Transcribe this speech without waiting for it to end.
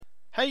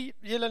Hej,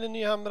 gillar ni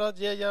Nyhamrad?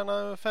 Ge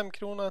gärna 5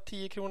 krona,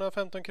 10 krona,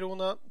 15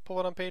 krona på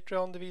våran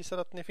Patreon. Det visar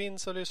att ni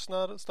finns och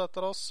lyssnar och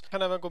stöttar oss.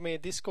 Kan även gå med i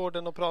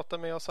Discorden och prata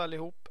med oss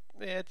allihop.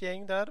 Vi är ett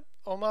gäng där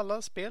om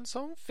alla spel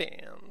som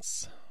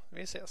finns.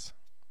 Vi ses.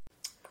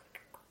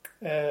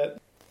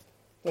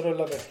 Då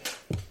rullar vi.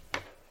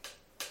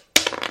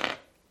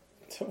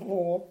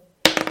 2,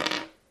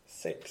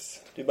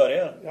 6. Du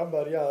börjar. Jag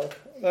börjar.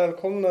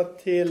 Välkomna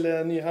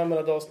till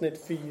Nyhamrad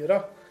avsnitt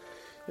 4.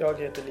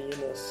 Jag heter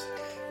Linus.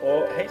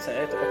 Och hejsan,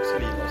 jag heter också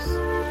Linus.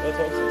 Det var ett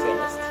tag sedan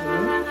senast.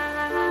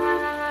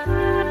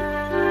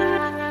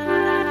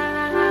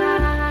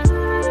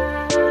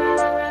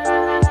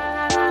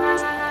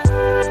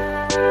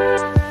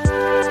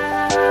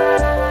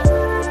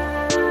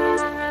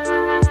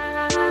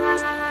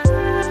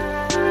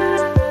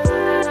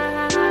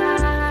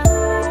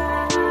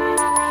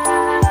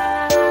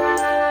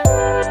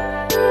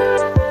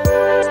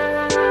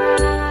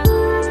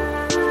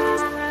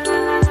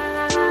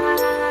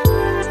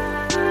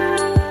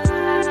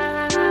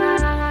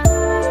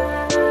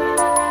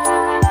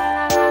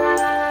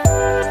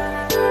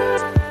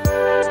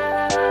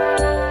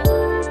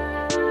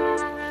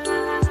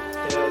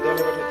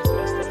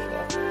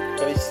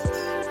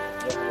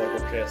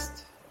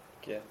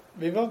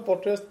 Vi var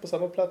bortrest på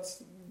samma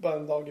plats bara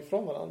en dag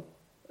ifrån varandra.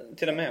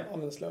 Till och med.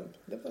 Av en slump.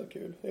 Det var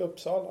kul. I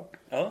Uppsala.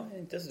 Ja,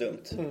 inte så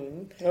dumt.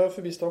 Jag var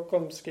förbi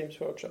Stockholms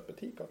Games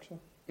Workshop-butik också.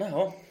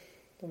 Jaha.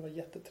 De var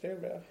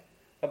jättetrevliga.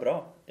 Ja,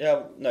 bra.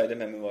 Jag nöjde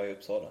mig med att vara i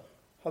Uppsala.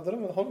 Hade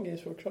de en home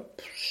Games Workshop?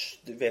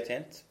 Det vet jag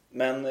inte.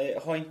 Men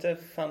har inte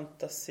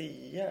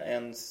Fantasia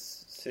en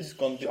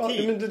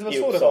syskonbutik men det var i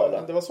så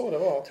Uppsala? Det var så det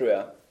var. Tror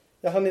jag.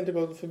 Jag hann inte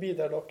gå förbi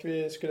där dock.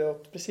 Vi skulle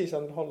åt precis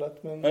andra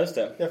hållet. Men Ja, just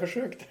det. jag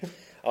försökte.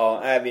 Ja,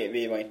 nej,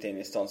 vi var inte inne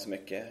i stan så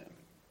mycket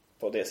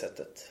på det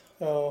sättet.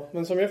 Ja,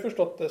 men som jag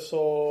förstått det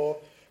så...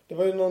 Det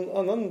var ju någon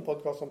annan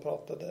podcast som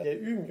pratade i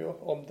Umeå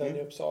om den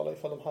i Uppsala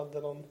ifall de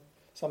hade någon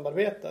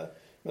samarbete.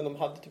 Men de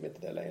hade typ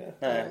inte det längre.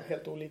 Nej. Det var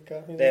helt olika.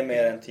 Det är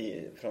mer än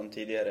från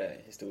tidigare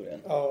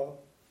historien. Ja.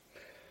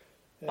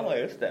 Ja,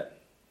 just det.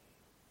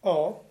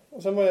 Ja,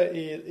 och sen var jag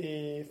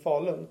i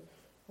Falun.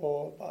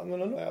 Och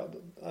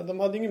de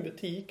hade ingen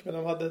butik, men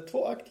de hade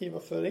 2 aktiva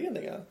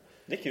föreningar.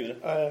 Det är kul.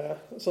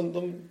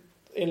 Så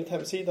enligt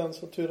hemsidan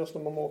så turas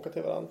de om att åka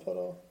till varandra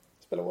för att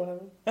spela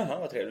Warhammer. Jaha,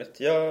 vad trevligt.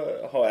 Jag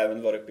har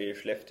även varit uppe i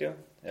Skellefteå.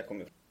 Jag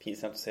kommer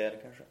pinsamt att säga det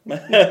kanske.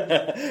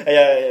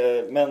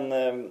 Men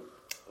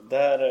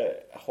där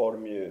har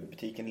de ju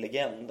butiken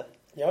Legend.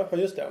 Ja,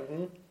 just det.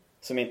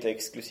 Som inte är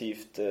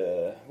exklusivt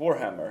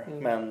Warhammer.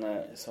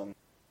 Men som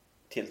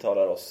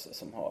tilltalar oss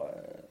som har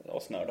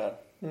oss nördar.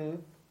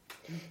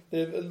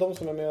 Det är de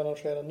som är med och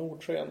arrangerar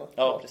Nordsjön.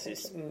 Ja,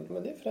 precis.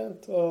 Men det är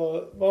fränt.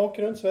 Och man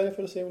åker runt Sverige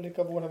för att se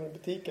olika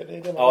Warhammer-butiker.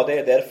 Det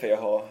är därför jag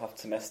har haft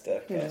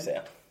semester, kan jag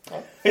säga. Ja.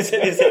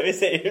 vi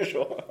säger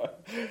så.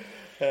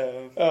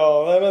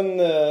 Ja, men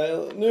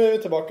nu är vi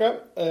tillbaka.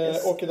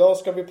 Yes. Och idag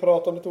ska vi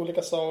prata om lite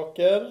olika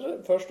saker.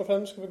 Först och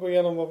främst ska vi gå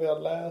igenom vad vi har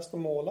läst och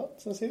målat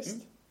sen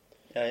sist.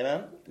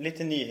 Jajamän,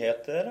 lite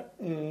nyheter.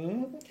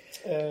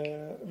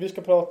 Vi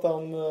ska prata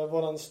om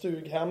våran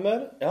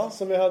Stughammer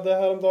som vi hade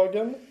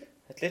häromdagen.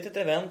 Ett litet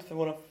event för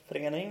vår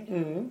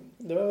förening.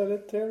 Det var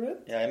väldigt trevligt.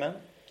 Jajamän.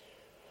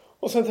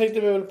 Och sen tänkte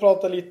vi väl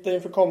prata lite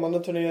inför kommande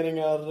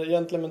turneringar,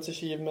 Gentlemen's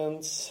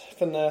Achievements,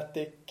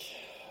 Fnatic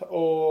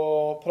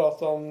och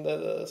prata om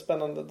det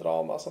spännande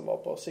drama som var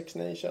på Six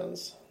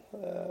Nations.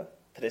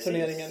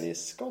 Turneringen i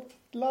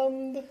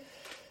Skottland.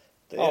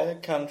 Det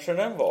kanske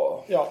den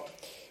var. Ja,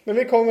 men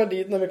vi kommer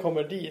dit när vi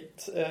kommer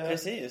dit.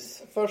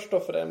 Precis. Först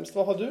och främst,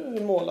 vad har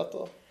du målat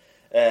då?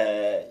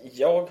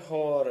 Jag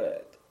har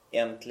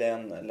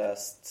äntligen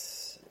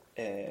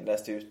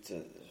läst ut,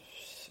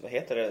 vad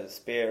heter det?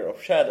 Spear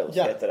of Shadows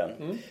heter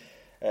den.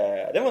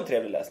 Det var en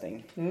trevlig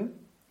läsning.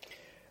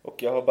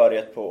 Och jag har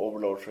börjat på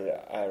Overlord of the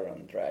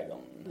Iron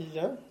Dragon.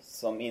 Ja.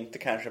 Som inte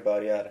kanske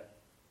börjar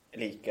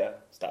lika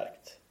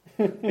starkt.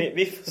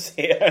 Vi får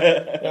se.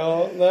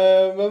 Ja,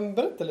 nej, men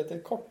berätta lite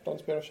kort om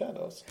Spear of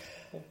Shadows.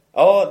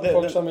 Ja,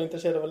 folk som är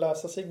intresserade av att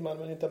läsa Sigmar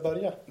men inte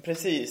börja.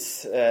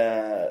 Precis.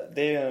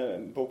 Det är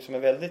en bok som är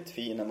väldigt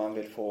fin när man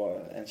vill få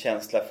en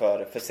känsla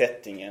för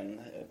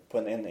settingen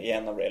i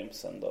en av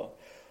realmsen då.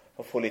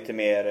 Och få lite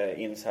mer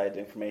inside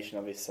information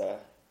av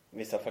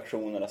vissa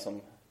faktionerna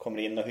som kommer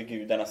in och hur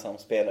gudarna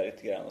samspelar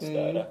lite grann och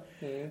sådär.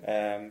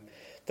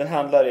 Den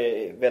handlar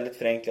väldigt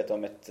förenklat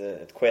om ett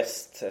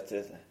quest, ett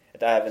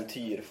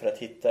äventyr för att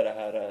hitta det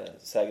här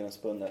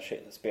sägensbundna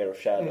Spear of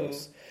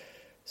Shadows.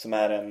 Som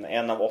är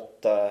en av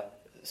 8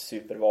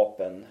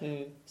 supervapen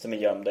som är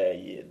gömda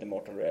i The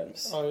Mortal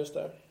Realms. Ja, just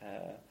det.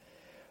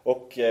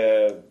 Och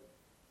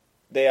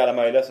det är alla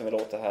möjliga som vill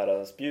åt det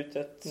här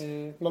spjutet.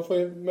 Man får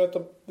ju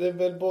möta, det är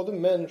väl både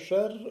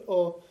människor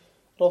och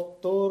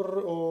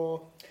råttor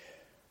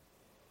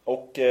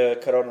och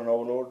Karadon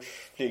Overlords,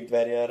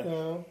 flygdvärgar.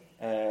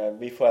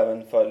 Vi får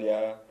även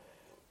följa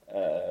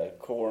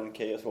Khorne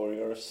Chaos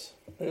Warriors.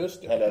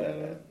 Just det.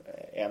 Eller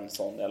en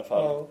sån i alla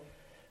fall.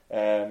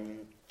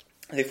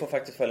 Vi får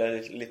faktiskt följa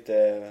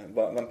lite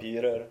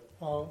vampyrer.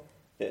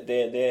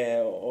 Det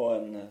är och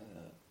en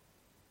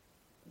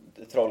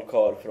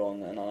trollkarl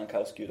från en annan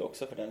kaosgud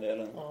också för den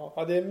delen.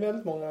 Ja, det är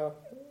väldigt många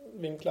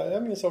vinklar.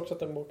 Jag minns också att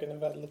den boken är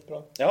väldigt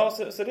bra. Ja,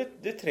 så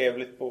det är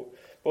trevligt på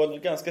både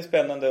ganska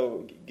spännande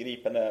och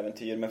gripande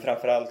äventyr, men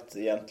framförallt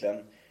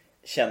egentligen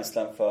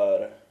känslan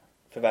för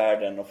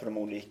världen och för de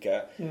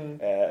olika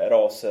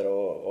raser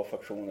och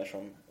faktioner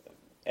som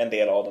en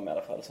del av dem i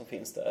alla fall som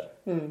finns där.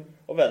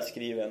 Och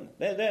välskriven.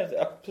 Det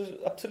är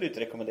absolut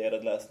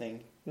rekommenderad läsning.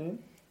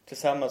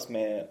 Tillsammans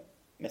med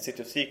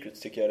City of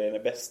Secrets tycker jag det är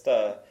den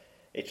bästa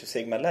Age of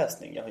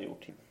Sigmar-läsning jag har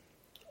gjort.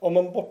 Om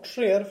man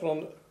bortser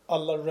från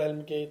alla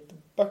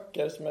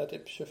Realmgate-böcker som är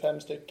typ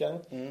 25 stycken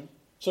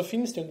så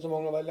finns det inte så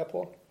många att välja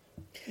på.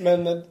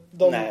 Men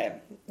de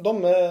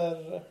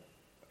är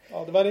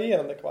det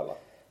varierande kvalla.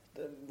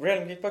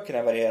 Realmgate-böckerna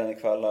är varierande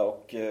kvalla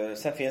och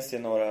sen finns det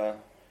några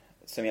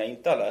som jag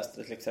inte har läst,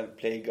 till exempel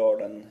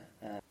Playgarden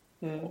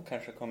och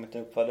kanske kommit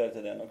en uppföljare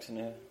till den också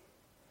nu.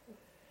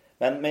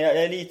 Men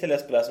jag är lite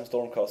less på att läsa som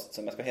Stormcast,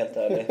 som jag ska vara helt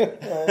ärlig.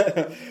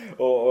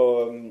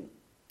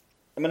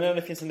 Men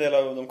det finns en del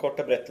av de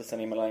korta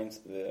berättelserna i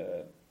Malines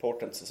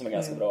Portents som är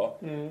ganska bra.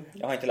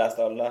 Jag har inte läst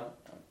alla.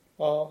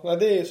 Ja,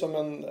 det är ju som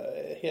en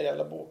hel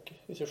jävla bok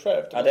i sig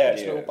själv. Ja, det är det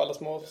slå ihop alla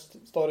små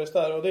stories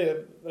där. Och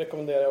det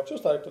rekommenderar jag också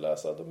starkt att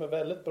läsa. De är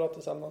väldigt bra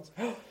tillsammans.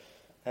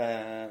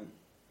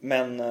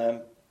 Men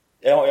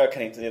jag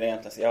kan inte det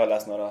egentligen. Jag har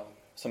läst några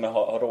som jag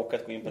har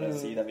råkat gå in på den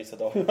sidan vissa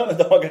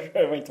dagar.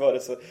 Det har inte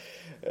varit så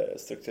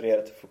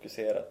strukturerat och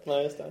fokuserat.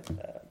 Nej, just det.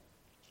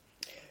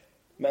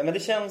 Men det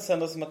känns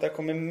ändå som att det har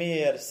kommit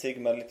mer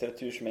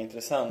Sigmar-litteratur som är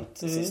intressant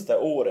sista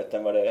året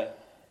än vad det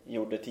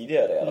gjorde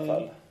tidigare i alla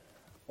fall.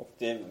 Och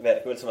det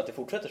verkar väl som att det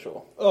fortsätter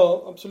så.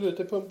 Ja, absolut.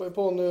 Det pumpar ju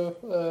på nu.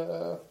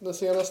 Den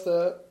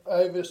senaste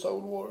är ju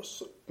Soul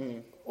Wars.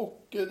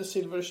 Och The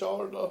Silver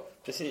Shard då.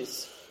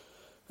 Precis.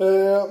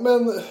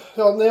 Men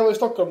när jag var i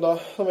Stockholm då.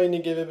 Jag var inne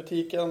i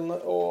GV-butiken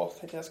och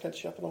tänkte jag ska inte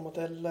köpa någon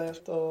modell. Jag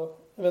ska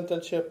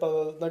eventuellt köpa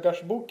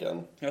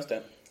Nagash-boken. Just det.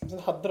 Sen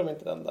hade de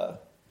inte den där.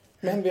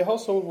 Men vi har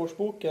Soul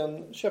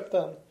Wars-boken. Köp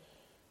den.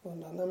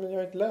 Nej, men jag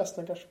har inte läst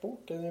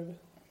Nagash-boken.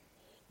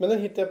 Men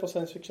den hittade jag på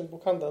science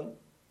fiction-bokhandeln.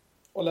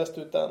 Och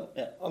läste ut den.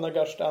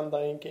 Nagash The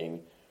Undying King.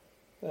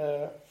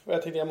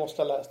 Jag tänkte jag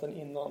måste ha läst den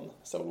innan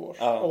Soul Wars.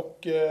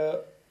 Och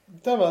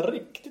den var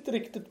riktigt,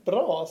 riktigt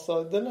bra.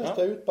 Alltså, den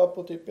läste jag ut bara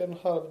på typ en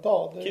halv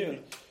dag. Kul.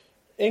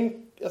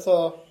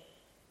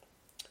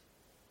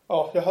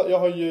 Jag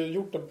har ju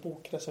gjort en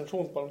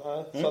bokrecension på den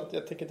här. Så att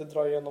jag tänker inte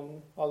dra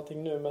igenom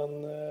allting nu.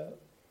 Men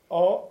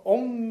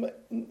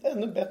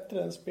ännu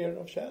bättre än Spear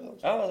of Shadows.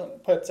 Ja,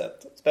 på ett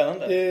sätt.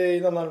 Spännande. Det är i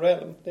en annan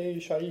realm. Det är ju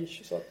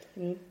Shaiish. Så att,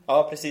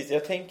 Ja, precis.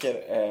 Jag tänker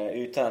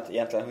utan att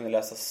egentligen hinna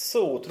läsa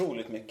så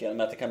otroligt mycket.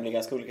 Men att det kan bli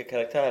ganska olika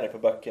karaktärer på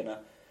böckerna.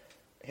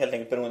 Helt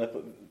enkelt beroende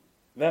på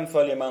vem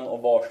följer man och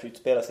var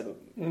utspelar sig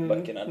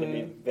böckerna. Det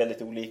blir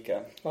väldigt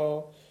olika.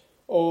 Ja,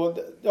 och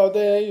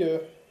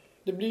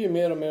det blir ju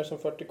mer och mer som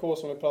 40K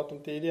som vi pratade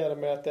om tidigare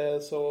med att det är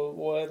så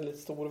oändligt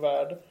stor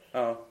värld.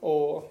 Ja.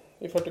 Och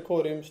i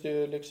 40K ryms det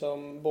ju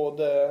liksom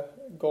både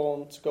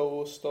Gaunt,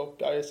 Ghost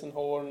och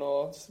Eisenhorn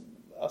och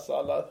alltså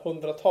alla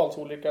hundratals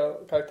olika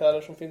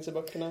karaktärer som finns i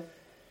böckerna.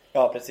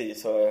 Ja,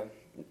 precis.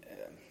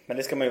 Men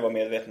det ska man ju vara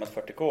medveten om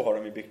att 40K har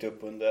de ju byggt upp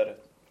under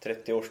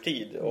 30 års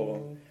tid. Och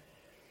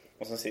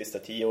de sista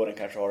 10 åren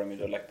kanske har de ju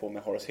då lagt på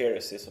med Horus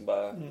Heresy som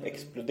bara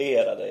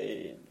exploderade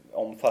i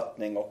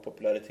omfattning och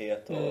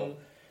popularitet och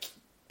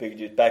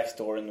byggde ut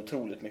backstoryn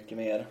otroligt mycket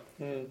mer.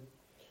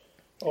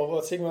 Och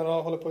vad Sigmar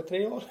har hållit på i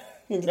 3 år.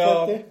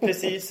 Ja,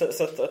 precis.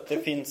 Så att det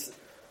finns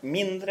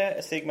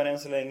mindre Sigmar än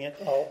så länge.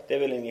 Ja. Det är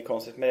väl inget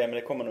konstigt med det, men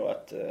det kommer nog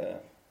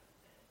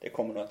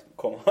att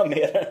komma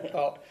mer.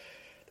 Ja.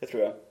 Det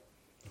tror jag.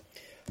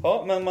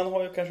 Ja, men man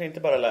har ju kanske inte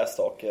bara läst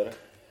saker.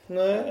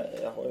 Nej.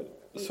 Jag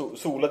har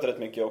solat rätt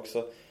mycket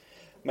också.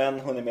 Men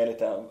hunnit med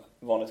lite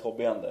vanligt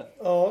hobbyande.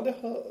 Ja,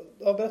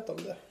 jag har berättat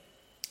om det.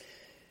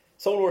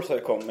 Soul Wars har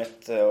ju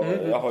kommit och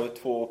jag har ju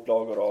 2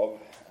 upplagor av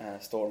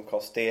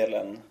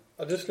Stormcast-delen.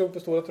 Ja, du slog på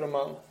stora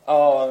trumman.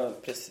 Ja,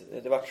 precis.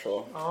 Det var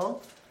så. Ja.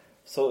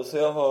 Så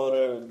jag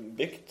har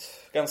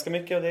byggt ganska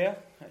mycket av det.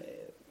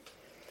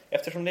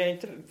 Eftersom jag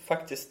inte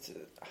faktiskt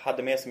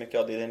hade med så mycket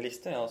av det i den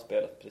listan jag har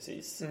spelat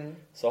precis.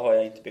 Så har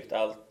jag inte byggt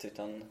allt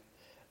utan...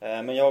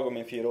 Men jag och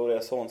min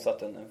 4-åriga son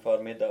satt en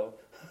förmiddag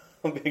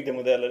och byggde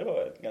modeller. Det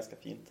var ganska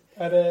fint.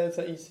 Är det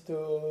så easy to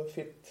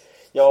fit?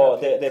 Ja,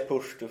 det är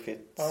push to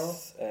fit.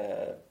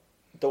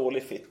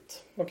 Dålig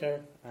fit. Okej.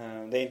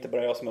 Det är inte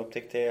bara jag som har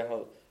upptäckt det. Jag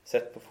har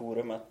sett på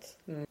forumet.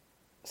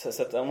 Så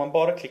att om man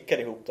bara klickar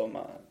ihop dem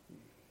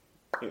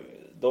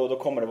då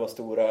kommer det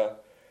vara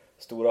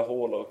stora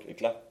hål och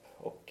glapp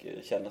och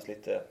kännas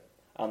lite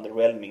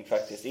underwhelming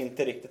faktiskt.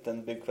 Inte riktigt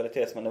den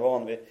byggkvalitet som man är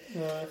van vid.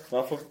 Nej.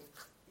 Man får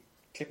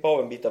klippa av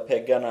en bit av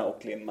peggarna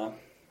och limma.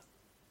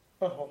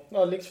 Jaha,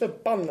 ja, liksom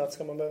förbannat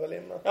ska man behöva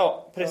limma.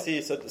 Ja,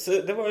 precis. Ja. Så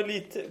det var ju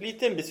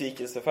lite en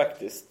besvikelse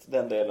faktiskt,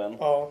 den delen.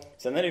 Ja.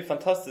 Sen är det ju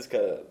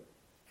fantastiska,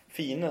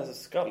 fina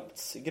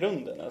sculpts i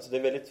grunden. Alltså det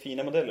är väldigt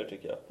fina modeller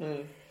tycker jag.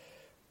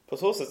 på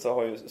så sätt så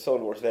har ju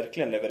Soul Wars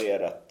verkligen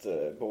levererat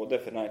både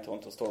för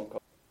Nighthaunt och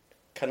Stormcast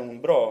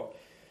kanonbra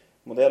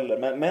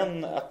modeller.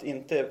 Men att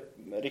inte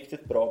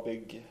riktigt bra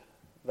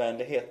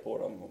byggvänlighet på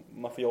dem.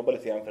 Man får jobba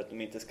lite grann för att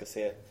de inte ska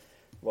se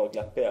vad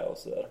glappiga och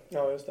sådär.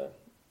 Ja, just det.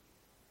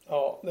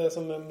 Ja, det är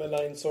som med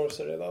Line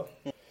Sorcery då.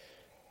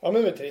 Ja,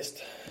 men det är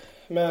trist.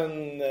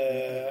 Men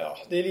ja,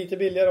 det är lite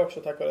billigare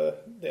också tack vare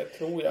det,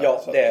 tror jag.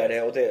 Ja, så det är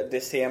det. Och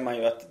det ser man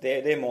ju att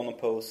det är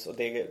monopose. Och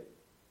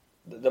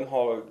de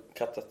har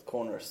cuttat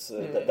corners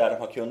där de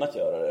har kunnat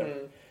göra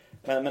det.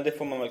 Men det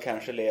får man väl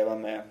kanske leva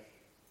med.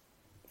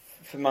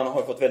 För man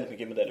har ju fått väldigt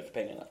mycket modeller för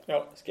pengarna.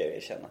 Ja. Ska jag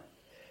erkänna.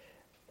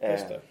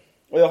 Just det.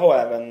 Och jag har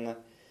även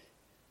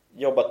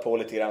jobbat på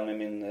lite grann med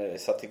min...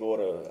 Satt igår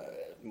och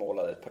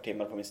målade ett par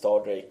timmar på min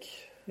Stardrake.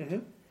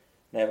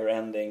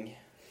 Neverending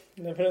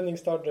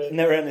Stardrake.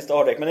 Neverending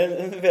Stardrake. Men det är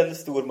en väldigt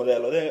stor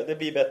modell. Och det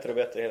blir bättre och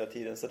bättre hela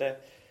tiden. Så det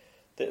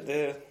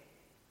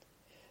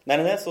när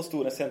den är så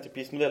stor en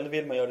centerpiece-modell, då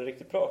vill man göra det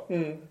riktigt bra.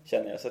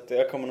 Känner jag. Så att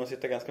jag kommer nog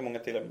sitta ganska många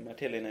timmar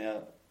till innan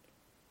jag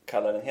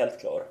kallar den helt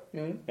klar.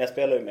 Men jag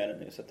spelar ju med den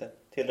nu så att det är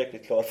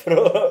tillräckligt klar för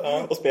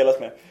att spelas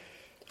med.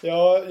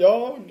 Ja,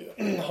 jag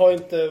har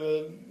inte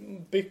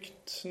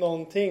byggt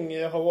någonting.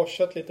 Jag har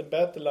washat lite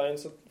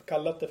Battlelines och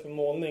kallat det för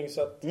målning.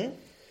 Så att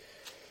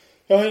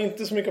jag har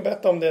inte så mycket att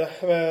berätta om det.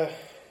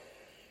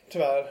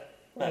 Tyvärr.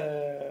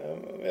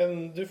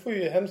 Du får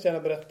ju hemskt gärna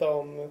berätta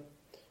om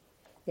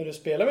när du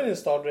spelar med din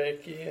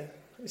Stardrake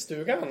i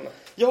stugan.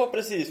 Ja,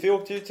 precis. Vi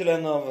åkte ju till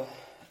en av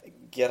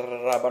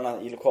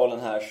grabbarna i lokalen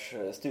här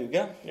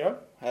stuga. Ja.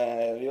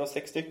 Vi var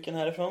 6 stycken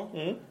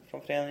härifrån.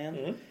 Från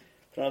föreningen.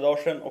 För några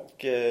dagar sedan.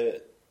 Och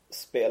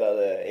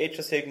spelade Age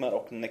of Sigmar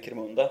och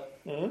Necromunda.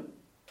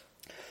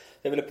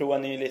 Jag ville prova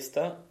en ny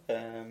lista.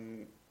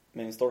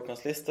 Med en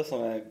Stormcast-lista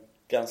som är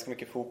ganska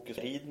mycket fokus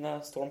på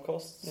ridna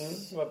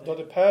Stormcasts. Du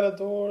hade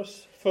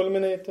Paradors,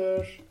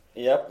 Fulminators.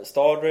 Ja,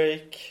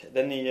 Stardrake,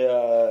 den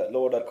nya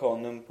Lord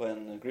Arcanum på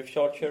en Griff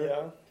Charger.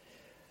 Ja.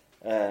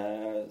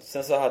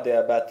 Sen så hade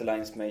jag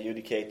Battlelines med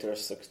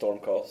Judicators och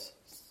Stormcast.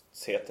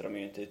 Så heter de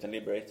ju inte utan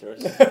Liberators.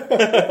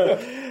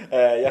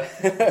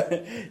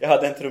 Jag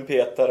hade en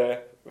trumpetare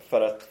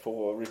för att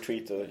få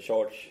retreat och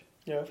charge.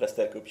 Ja. För att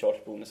stärka upp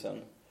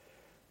charge-bonusen.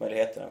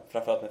 Möjligheterna,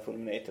 framförallt med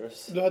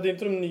Fulminators. Du hade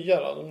inte de nya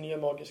då? De nya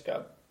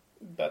magiska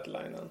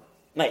Battlelinen?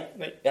 Nej,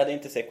 jag hade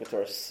inte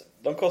Sequitors.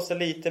 De kostar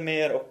lite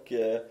mer och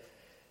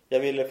jag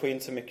ville få in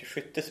så mycket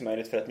skytte som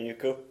möjligt för att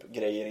mjuka upp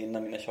grejer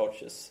innan mina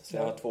charges. Så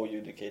jag har 2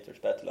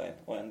 Judicators Battleline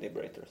och en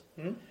Liberators.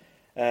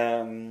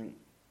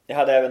 Jag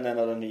hade även en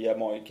av de nya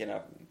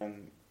magikerna.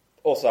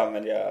 Och så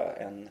använde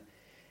jag en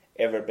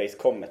Everbase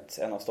Comet,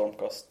 en av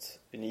Stormcast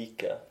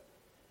unika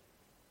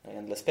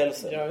Endless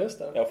Spells. Ja, just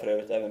det. Jag har för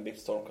övrigt även byggt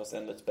Stormcast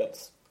Endless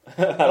Spells.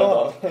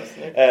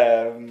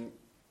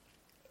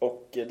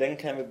 Och den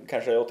kan vi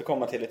kanske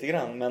återkomma till lite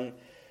grann. Men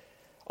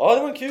ja,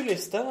 det var en kul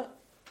lista.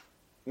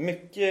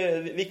 Mycket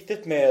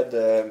viktigt med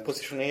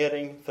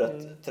positionering för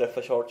att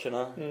träffa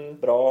chargerna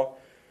bra.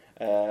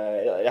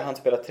 Jag hann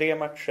spela 3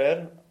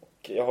 matcher.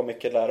 Och jag har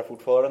mycket att lära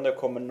fortfarande. Jag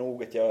kommer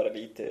nog att göra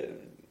lite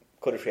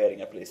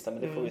korrigeringar på listan.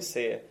 Men det får vi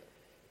se.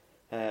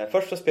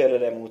 Först så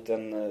spelade jag mot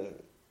en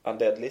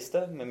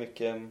Undead-lista med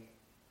mycket...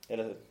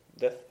 Eller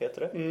Death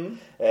heter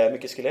det.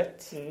 Mycket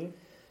skelett.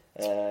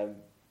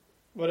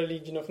 Var det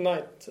Legion of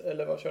Night?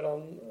 Eller vad körde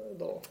han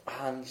då?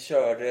 Han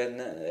körde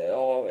en...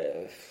 Ja,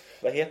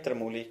 vad heter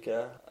de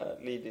olika?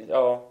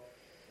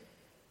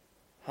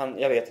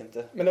 Jag vet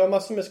inte. Men det var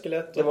massor med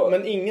skelett.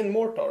 Men ingen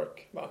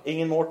Mortark, va?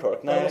 Ingen Mortark,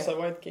 nej. Det var massa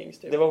White Kings,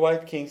 typ. Det var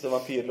White Kings och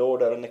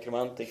vampyrlordar och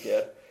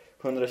nekromantiker.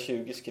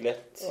 120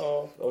 skelett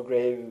och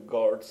Grave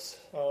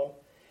Guards. Ja.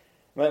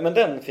 Men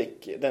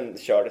den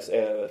kördes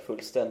över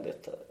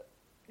fullständigt.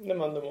 Den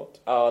vann du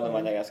mot? Ja, den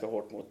vann jag ganska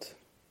hårt mot.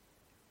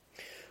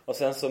 Och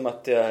sen så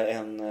mötte jag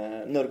en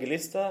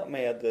nurgelista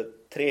med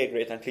 3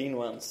 Great and Clean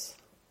Ones.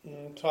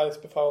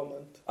 Trials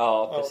Befoulment.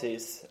 Ja,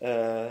 precis.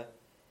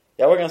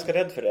 Jag var ganska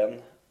rädd för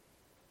den.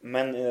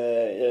 Men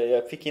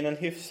jag fick in en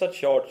hyfsad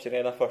charge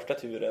redan första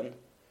turen.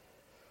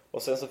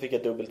 Och sen så fick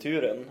jag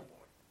dubbelturen.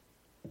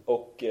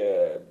 Och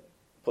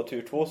på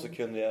tur 2 så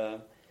kunde jag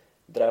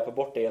dräpa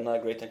bort det ena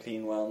Great and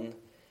Clean One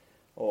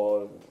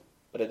och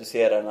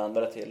reducera den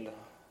andra till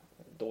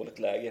dåligt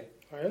läge.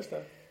 Ja, just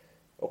det.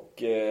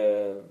 Och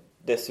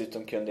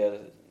dessutom kunde jag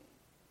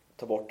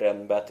ta bort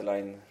en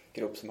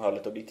Battleline-grupp som höll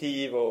ett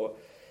objektiv och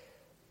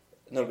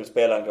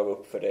Nurgle-spelaren gav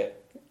upp för det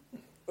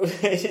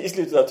i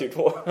slutet av tur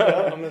 2.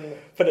 Ja, men...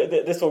 För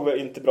det såg väl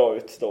inte bra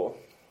ut då.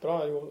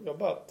 Bra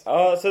jobbat.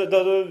 Ja, så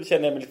då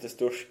kände jag mig lite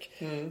stursk.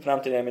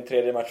 Fram till när min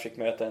 3:e match fick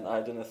möta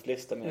en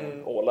Idoneth-lista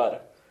med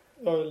ålar.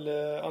 Det var väl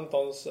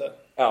Antons lista.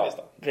 Ja,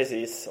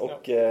 precis.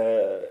 Och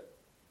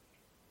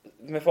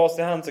med fast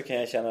i hand så kan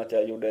jag känna att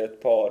jag gjorde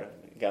ett par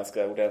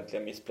ganska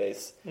ordentliga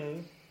missplays.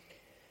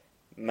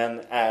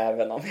 Men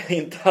även om jag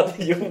inte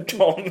hade gjort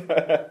dem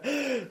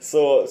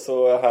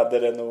så hade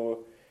det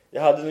nog...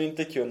 Jag hade nog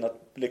inte kunnat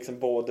liksom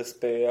både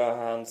spöa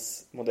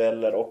hans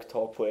modeller och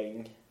ta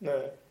poäng.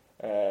 Nej.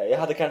 Jag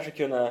hade kanske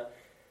kunnat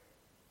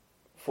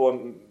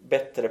få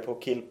bättre på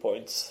kill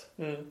points.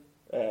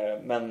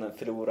 Men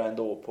förlora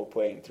ändå på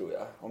poäng tror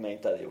jag. Om jag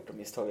inte hade gjort de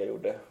misstag jag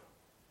gjorde.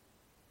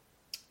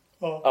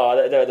 Ja,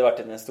 det varit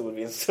en stor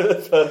vinst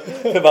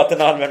för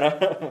vattenalmerna.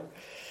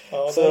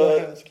 Ja, så, det var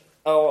hemskt.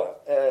 Ja,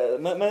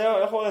 men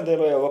jag har en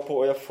del att öva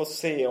på. Jag får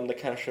se om det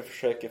kanske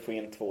försöker få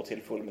in 2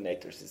 till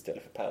Fulminators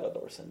istället för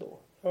Paladors ändå.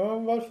 Ja,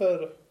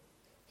 varför?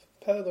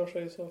 Paladors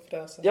är ju så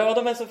fräsiga. Ja,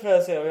 de är så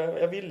fräsiga och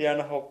jag vill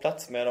gärna ha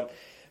plats med dem.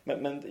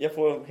 Men jag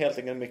får helt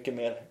enkelt mycket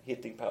mer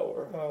hitting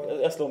power. Ja.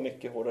 Jag slår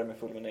mycket hårdare med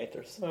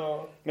Fulminators.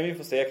 Ja. Men vi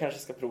får se, jag kanske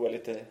ska prova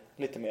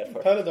lite mer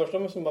först. Paladors,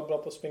 de är som bara bra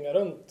på att springa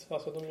runt.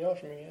 Alltså de gör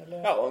så mycket.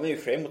 Eller? Ja, men i och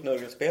för sig mot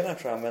Nurgle-spelaren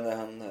så använder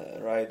han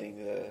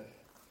Riding the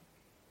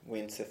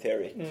Winds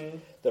Etheric.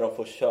 Där de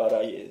får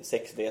köra i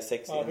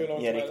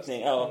 6D6 i en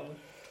riktning. Ja.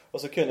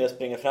 Och så kunde jag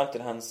springa fram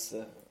till hans...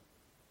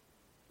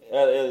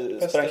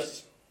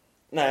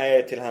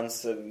 Nej, till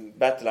hans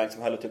battleline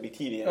som höll ett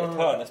objektiv i ett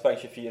hörn. Jag sprang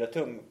 24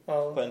 tum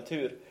på en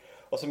tur.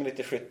 Och som en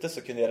lite skytte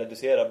så kunde jag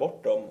reducera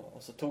bort dem.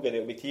 Och så tog jag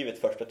det objektivet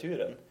första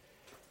turen.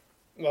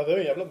 Ja, det var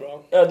jävla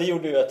bra. Ja, det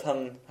gjorde ju att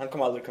han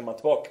kommer aldrig komma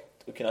tillbaka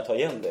och kunna ta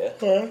igen det.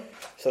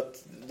 Så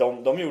att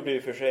de gjorde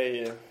ju för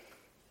sig...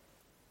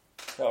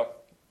 Ja,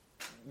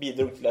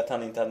 bidrog till att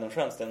han inte hade någon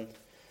chans den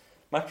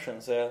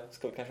matchen. Så jag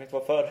ska kanske inte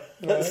vara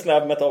för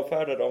snabb med att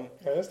avfärda dem.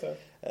 Ja, just det.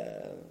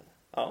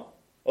 Ja.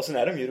 Och sen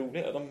är de ju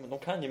roliga. De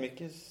kan ju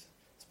mycket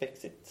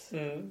spexigt.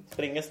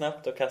 Springa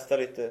snabbt och kasta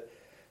lite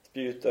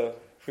spjut och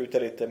skjuta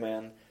lite med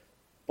en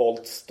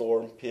Bolt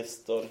Storm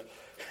pistol.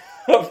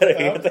 Varför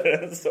heter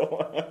den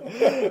så?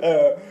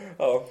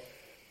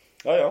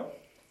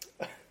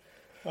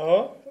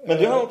 Ja. Men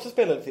du har också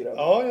spelat lite grann.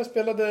 Ja, jag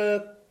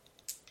spelade...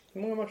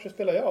 Hur många matcher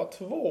spelade jag?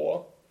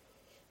 2.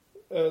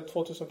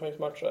 2000 poängs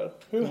matcher.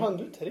 Hur hann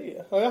du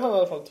 3? Ja, jag hann i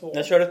alla fall 2.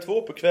 Jag körde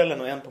 2 på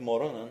kvällen och 1 på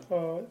morgonen.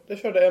 Ja, jag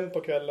körde 1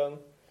 på kvällen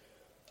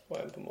och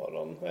 1 på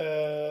morgonen.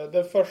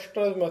 Den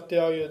första mötte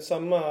jag ju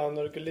samma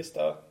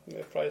Nurgle-lista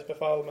med Price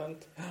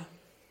Befalment.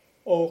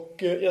 Och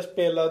jag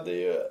spelade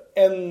ju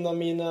en av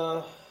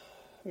mina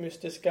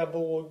mystiska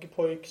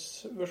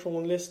vågpojks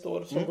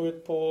versionlistor som går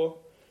ut på,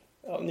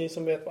 ni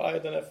som vet vad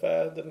Idonef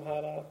är, den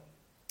här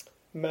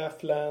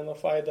Mathlan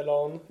of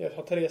Eidolon. Jag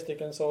har 3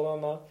 stycken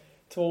sådana.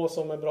 2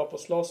 som är bra på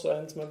slåss och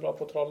 1 som är bra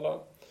på trolla.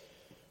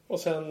 Och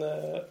sen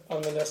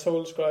använder jag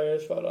Soul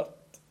Scryers för att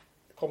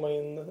komma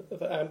in,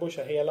 för att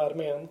ambusha hela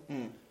armén.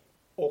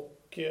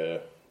 Och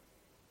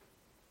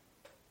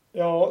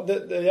jag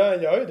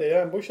gör ju det.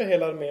 Jag ambushar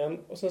hela armén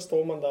och sen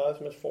står man där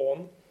som ett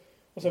fån.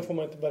 Och sen får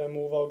man inte börja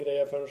mova och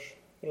greja förrän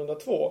runda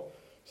 2.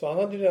 Så han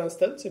hade ju redan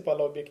ställt sig på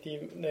alla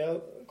objektiv när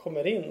jag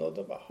kommer in och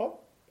då bara,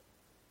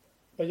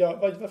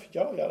 varför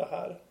gör jag det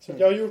här? Så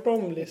jag har gjort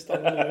om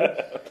listan nu.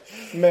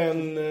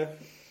 Men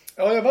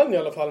jag vann i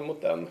alla fall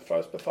mot den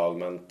First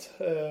Befalment.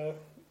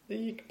 Det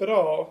gick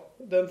bra.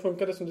 Den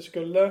funkade som det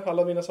skulle.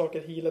 Alla mina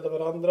saker healade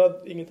varandra.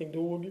 Ingenting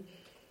dog.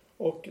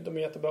 Och de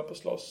är jättebra på att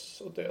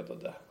slåss och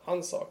dödade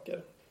hans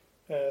saker.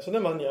 Så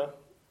den vann jag.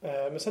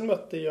 Men sen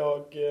mötte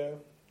jag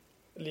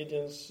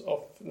Legions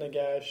of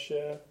Nagash,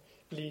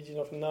 Legion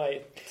of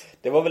Night.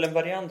 Det var väl en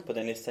variant på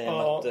den listan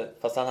jag mötte,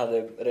 fast han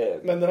hade...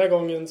 Men den här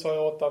gången sa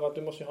jag åt honom att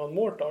du måste ju ha en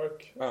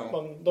Mortark.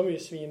 De är ju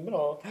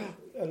svinbra.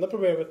 Enda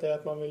problemet är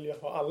att man vill ju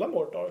ha alla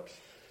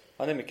Mortarks.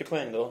 Ja, det är mycket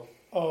poäng då.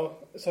 Ja,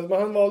 så att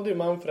han valde ju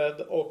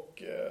Manfred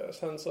och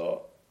sen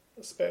så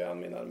spöade han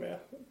min armé.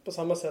 På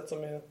samma sätt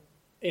som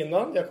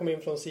innan. Jag kom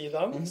in från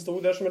sidan,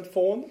 stod där som ett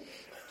fån.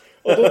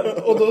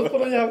 Och då på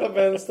den jävla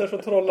vänster så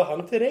trollar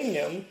han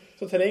terrängen.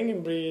 Så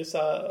terrängen blir så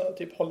här,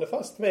 typ håller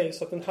fast mig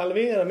så att den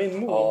halverar min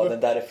move. Ja, den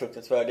där är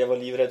fruktansvärd. Jag var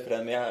livrädd för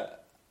den, men jag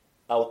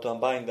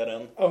auto-unbindar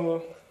den.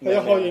 Ja, men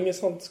jag har ju inget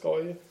sånt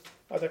skoj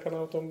att jag kan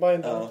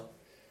auto-unbinda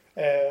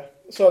den.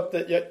 Så att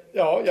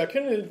jag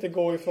kunde inte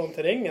gå ifrån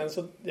terrängen,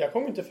 så jag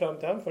kom inte fram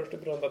till han först i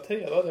runda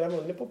 3. Då hade jag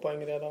vunnit på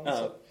poäng redan.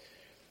 Så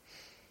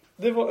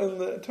det var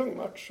en tung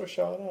match att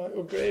köra.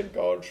 Och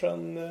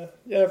Graveguardsen,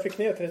 jag fick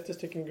ner 30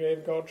 stycken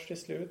Graveguards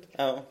till slut.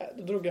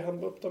 Då drog jag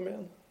hand upp dem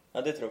igen.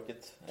 Ja, det är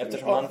tråkigt.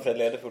 Eftersom Manfred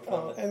leder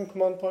fortfarande. Ja, en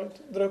command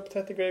point. Dra upp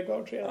 30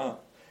 Graveguards igen.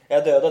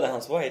 Jag dödade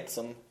hans White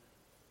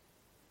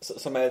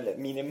som är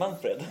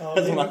Mini-Manfred.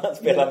 Som han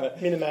spelar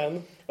med.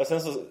 Miniman. Och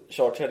sen så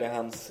chargeade jag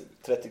hans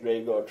 30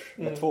 Graveguards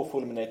med 2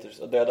 Fulminators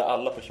och dödade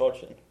alla på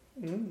chargen.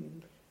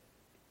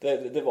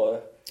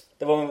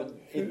 Det var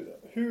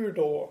hur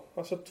då?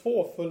 Alltså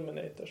 2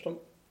 Fulminators.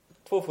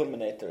 2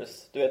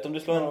 Fulminators. Du vet, om du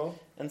slår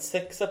en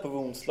 6 på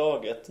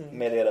woundslaget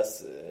med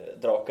deras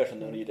drakar som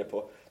de rider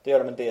på, då gör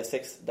de en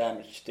D6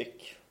 damage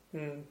styck.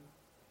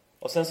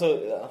 Och sen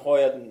så har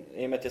jag,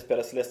 i och med att jag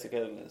spelar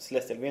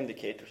Celestial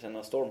Vindicators, en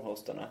av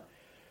Stormhosterna,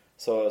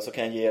 så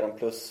kan jag ge dem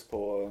plus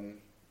på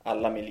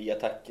alla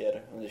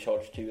melee-attacker under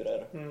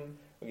charge-turer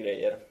och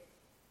grejer.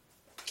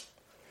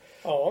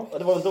 Ja. Och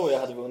det var väl då jag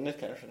hade vunnit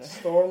kanske. Det.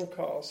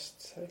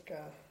 Stormcast. Vilka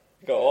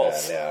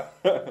härliga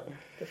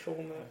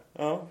personer.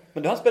 Ja.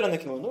 Men du har spelat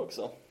Necromunda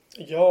också?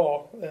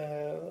 Ja.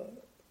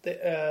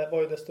 Det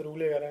var ju desto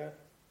roligare.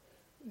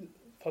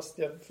 Fast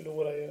jag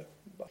förlorade ju.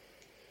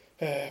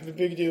 Vi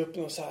byggde ju upp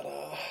någon så här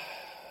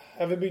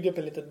Ja, vi byggde upp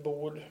ett litet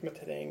bord med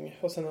terräng.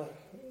 Och sen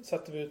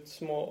satte vi ut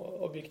små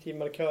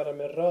objektivmarkörer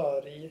med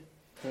rör i.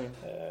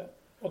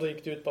 Och då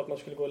gick det ut på att man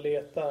skulle gå och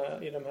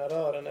leta i de här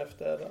rören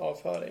efter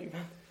avföring.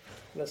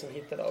 Den som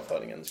hittade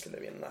avföringen skulle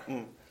vinna.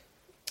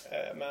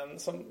 Men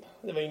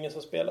det var ingen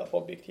som spelade på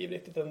objektiv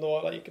riktigt ändå.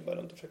 Alla gick bara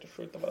runt och försökte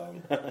skjuta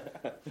varandra.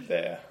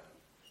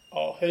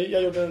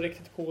 Jag gjorde en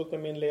riktigt coolt med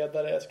min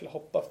ledare. Jag skulle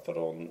hoppa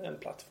från en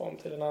plattform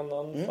till en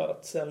annan. För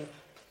att sen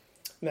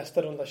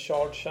nästa runda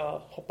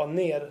hoppa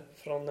ner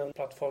från en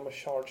plattform och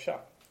chargea.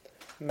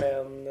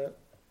 Men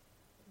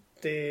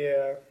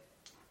det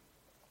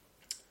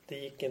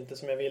gick inte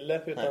som jag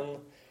ville.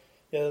 Utan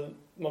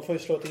man får ju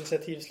slå ett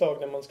initiativslag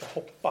när man ska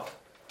hoppa.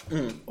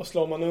 Och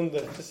slår man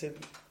under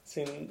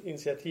sin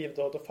initiativ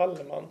då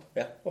faller man.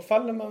 Ja. Och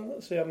faller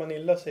man så gör man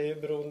illa sig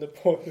beroende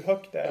på hur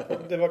högt det är.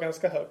 Det var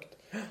ganska högt.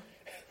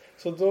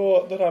 Så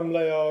då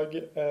ramlade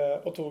jag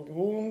och tog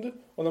wound.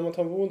 Och när man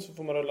tar wound så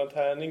får man rulla en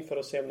tärning för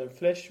att se om det är en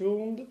flesh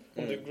wound.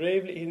 Om du är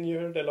gravely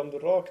injured eller om du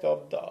rakt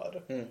av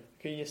dör. Du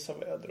kan gissa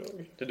vad jag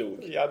drog. Du dog.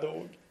 Jag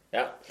dog.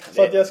 Ja,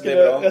 så att jag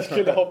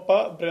skulle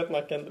hoppa, bröt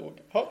nacken, dog.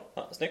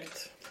 Ja,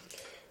 snyggt.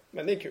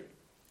 Men det är kul.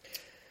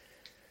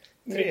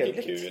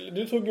 Mycket kul.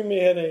 Du tog ju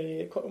med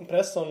dig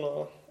kompressorn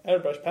och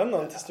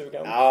airbrushpennan till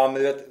stugan. Ja,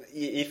 men du vet,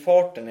 i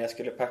farten när jag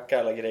skulle packa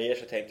alla grejer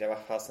så tänkte jag, vad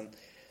fasen,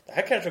 det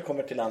här kanske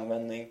kommer till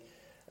användning.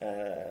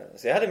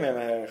 Så jag hade med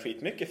mig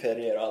skitmycket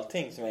färger och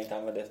allting som jag inte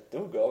använde ett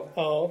dugg av.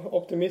 Ja,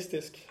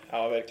 optimistisk.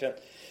 Ja, verkligen.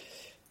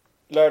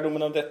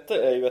 Lärdomen av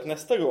detta är ju att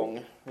nästa gång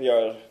vi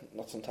gör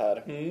något sånt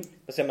här,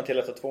 då ser man till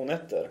att ta 2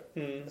 nätter.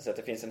 Så att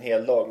det finns en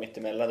hel dag mitt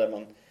emellan där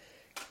man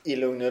i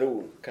lugn och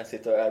ro kan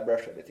sitta och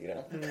airbrusha lite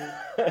grann.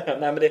 Nej,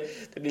 men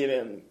det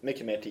blir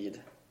mycket mer tid.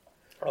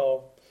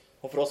 Ja.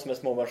 Och för oss som är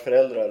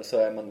småbarnsföräldrar så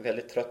är man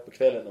väldigt trött på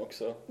kvällen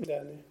också. Det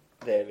är ni.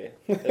 Det är vi.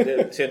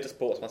 Det ser inte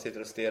på oss, man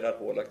sitter och stirrar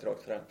hålagt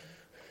rakt fram.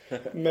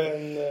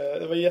 Men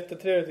det var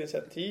jättetrevligt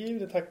initiativ,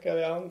 det tackar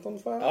vi Anton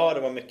för. Ja, det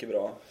var mycket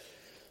bra.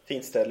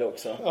 Fint ställe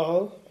också.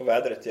 Ja. Och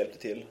vädret hjälpte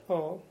till.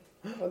 Ja,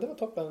 det var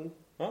toppen.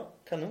 Ja,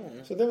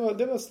 kanon. Så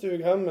det var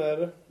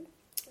Stughammer.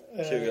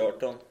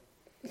 2018.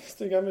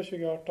 Stughammer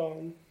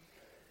 2018.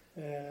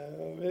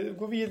 Vi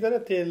går vidare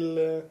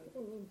till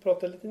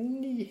prata lite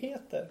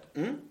nyheter.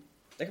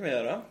 Det kan vi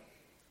göra.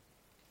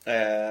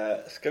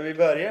 Ska vi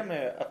börja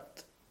med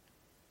att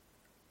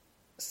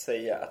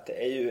säga att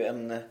det är ju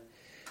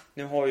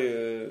nu har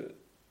ju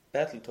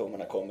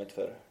Battletomerna kommit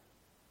för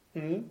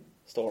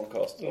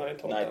Stormcast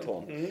och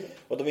Nighthaunt.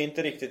 Och då vi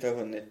inte riktigt har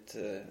hunnit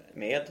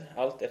med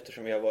allt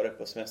eftersom vi har varit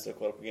på semester och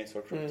kollat på Games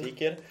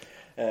Workshop-butiker.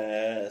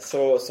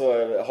 Så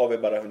har vi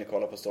bara hunnit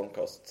kolla på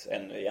Stormcast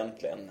ännu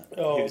egentligen.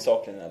 Ja.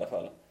 Huvudsakligen i alla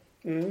fall.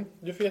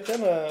 Du får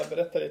jättegärna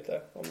berätta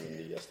lite om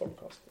nya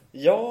Stormcast.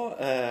 Ja,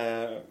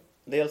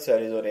 dels är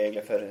det då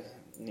regler för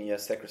nya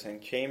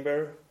Sacrosanct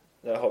Chamber.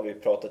 Där har vi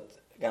pratat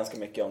ganska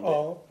mycket om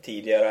det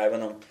tidigare.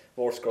 Även om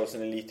War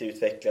Scrollsen är lite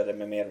utvecklade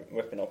med mer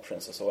weapon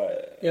options och så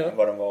än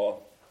vad de var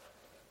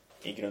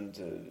i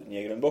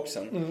nya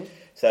grundboxen.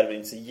 Så är det väl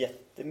inte så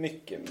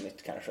jättemycket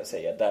nytt kanske att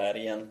säga där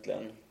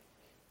egentligen.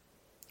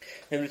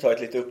 Vi vill ta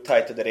ett lite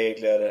upptajtade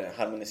regler,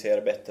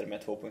 harmonisera bättre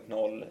med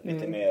 2.0,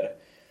 lite mer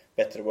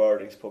bättre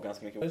wordings på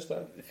ganska mycket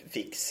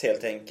fix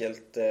helt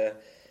enkelt.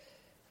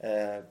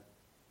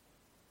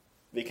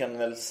 Vi kan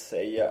väl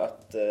säga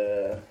att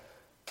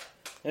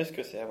nu ska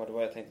vi se vad det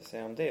var jag tänkte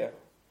säga om det.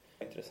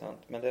 Intressant,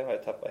 men det har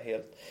jag tappat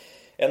helt.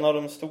 En av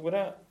de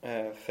stora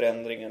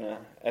förändringarna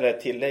eller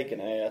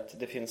tilläggen är att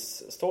det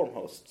finns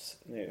Stormhosts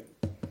nu.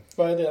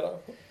 Vad är det då?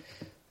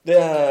 Det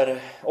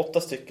är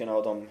 8 stycken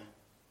av de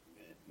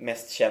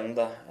mest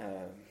kända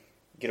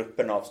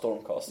grupperna av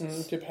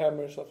Stormcasts. Typ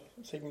Hammers of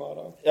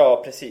Sigmara.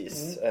 Ja,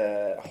 precis.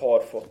 Har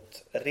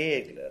fått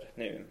regler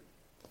nu.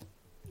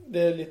 Det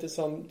är lite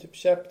som typ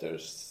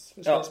chapters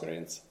för Space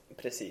Marines.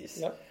 Precis.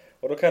 Ja.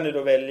 Och då kan du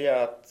då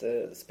välja att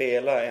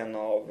spela en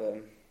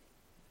av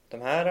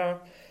de här.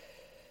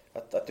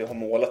 Att du har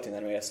målat din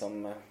armé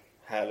som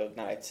Hallowed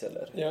Knights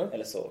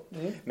eller så.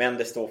 Men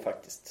det står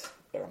faktiskt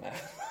där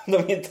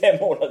de inte är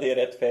målade i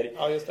rätt färg.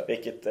 Ja, just det.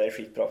 Vilket är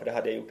skitbra, för det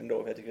hade jag gjort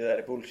ändå. För jag tycker det där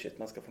är bullshit.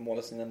 Man ska få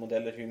måla sina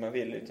modeller hur man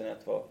vill utan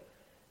att vara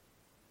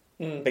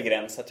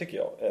begränsad, tycker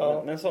jag.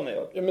 Ja. Men sån är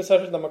jag. Ja, men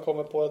särskilt när man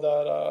kommer på det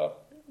där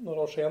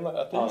några år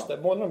senare. Att just det,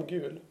 målar de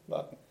gul.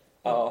 Va?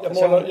 Ja,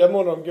 jag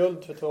målar dem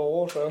guld för 2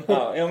 år sedan.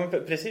 Ja, men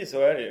precis så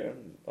är det ju.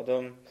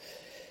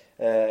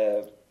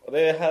 Och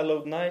det är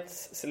Hallowed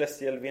Knights,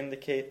 Celestial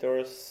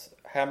Vindicators,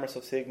 Hammers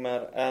of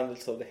Sigmar,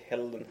 Anvils of the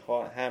Helden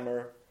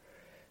Hammer,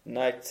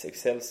 Knights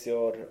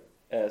Excelsior,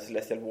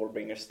 Celestial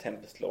Warbringers,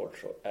 Tempest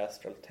Lords och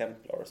Astral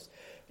Templars.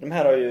 De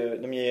här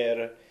de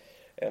ger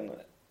en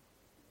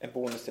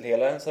bonus till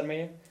hela ens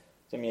armé.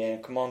 De ger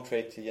en command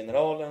trait till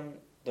generalen,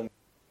 de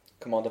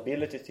command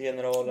ability till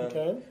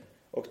generalen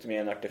och de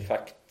ger en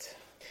artefakt.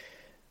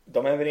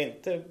 De är väl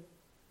inte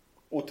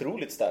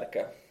otroligt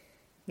starka.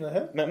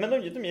 Men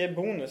de ger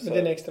bonus. Men det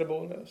är en extra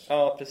bonus.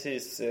 Ja,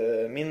 precis.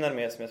 Min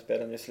armé som jag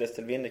spelar nu,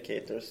 Celestial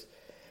Vindicators,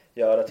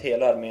 gör att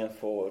hela armén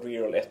får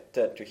reroll 1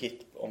 to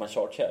hit om man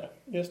chargear.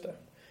 Just det.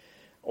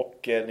 Och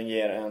den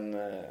ger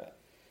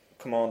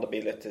command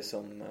ability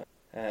som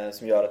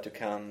gör att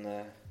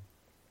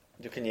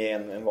du kan ge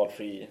en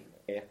valfri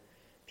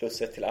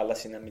plus 1 till alla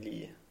sina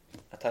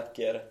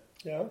melee-attacker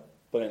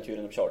på den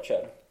turen de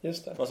chargear.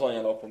 Just det. Och så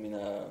jag la på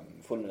mina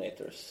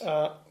fulminators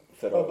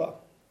för att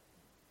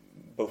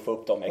buffa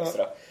upp dem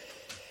extra.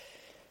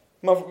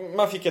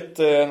 Man fick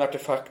en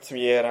artefakt som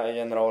ger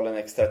generalen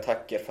extra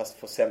attacker fast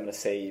får sämre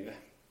save.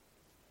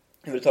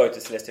 Överhuvudtaget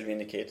till Celestial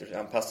Vindicator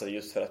anpassade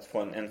just för att få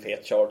en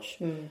fet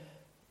charge.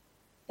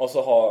 Och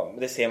så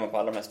det ser man på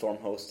alla de här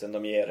Stormhosten,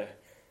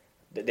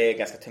 det är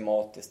ganska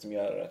tematiskt, de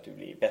gör att du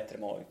blir bättre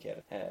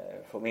magiker,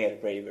 får mer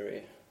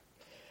bravery.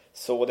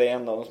 Så det är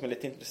en av dem som är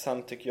lite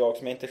intressant tycker jag,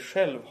 som jag inte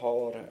själv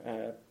har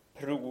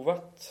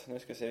provat. Nu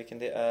ska vi se vilken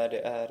det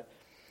är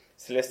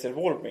Celestial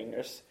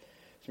Warbringers,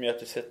 som gör att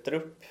du sätter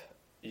upp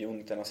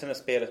uniterna och sen när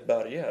spelet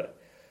börjar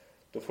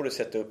då får du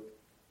sätta upp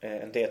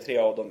en D3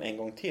 av dem en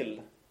gång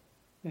till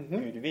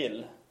hur du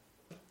vill.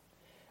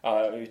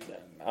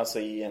 Alltså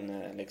i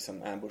en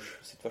liksom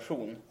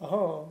ambush-situation.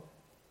 Aha.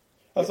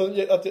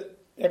 Alltså att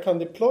jag kan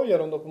deploya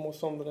dem då på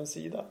motståndarens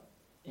sida?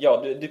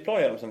 Ja, du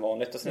deployar dem som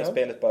vanligt och sen när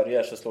spelet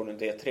börjar så slår du en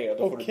D3 och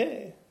då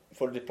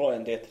får du deploya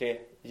en D3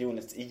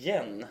 units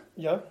igen.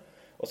 Ja.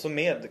 Och så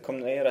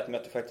kombinerat med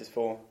att du faktiskt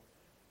får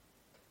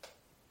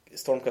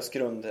Stormcast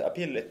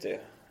grund-ability.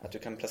 Att du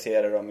kan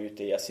placera dem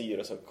ute i Asyr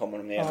och så kommer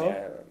de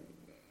ner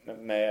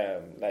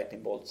med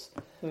lightning bolts.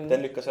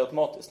 Den lyckas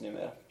automatiskt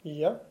numera.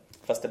 Ja.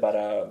 Fast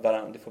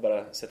det du får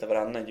bara sätta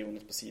varannan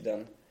unit på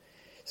sidan.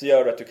 Så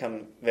gör det att du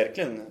kan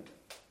verkligen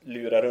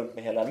lura runt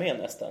med hela armén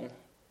nästan.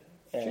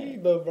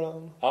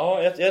 Flybubblan.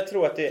 Ja, jag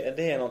tror att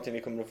det är någonting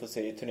vi kommer att få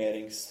se i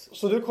turnerings...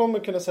 Så du kommer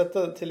kunna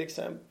sätta till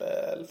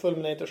exempel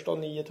Fulminators då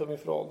 9 tum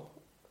ifrån?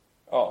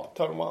 Ja.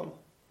 Turn 1.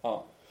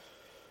 Ja.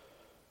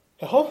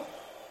 Jaha.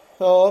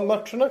 Ja,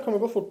 matcherna kommer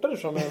gå fortare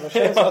som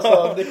det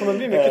alltså, det kommer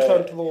bli mycket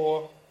turn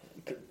 2.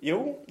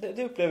 Jo,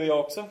 det upplever jag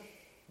också.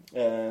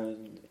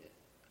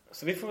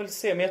 Så vi får väl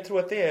se. Men jag tror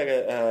att det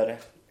är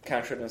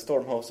kanske den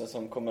Stormhosten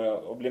som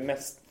kommer att bli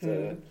mest...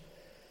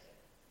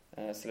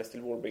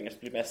 Celestial Warbringers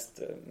blir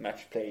mest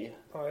matchplay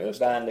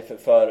vänlig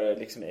för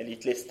liksom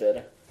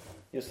elitlister.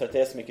 Just för att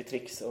det är så mycket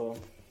tricks.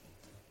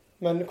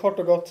 Men kort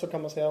och gott så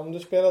kan man säga, om du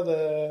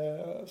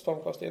spelade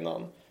Stormcast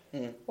innan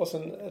och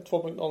sen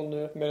 2.0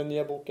 nu med den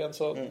nya boken,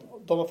 så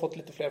de har fått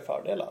lite fler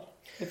fördelar.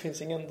 Det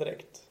finns ingen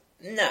direkt...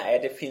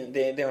 Nej,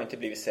 det har inte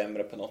blivit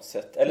sämre på något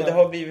sätt. Eller det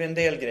har blivit en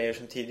del grejer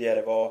som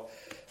tidigare var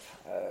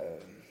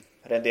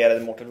renderade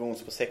Mortal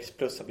Wounds på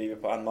 6+ har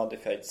blivit på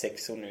unmodified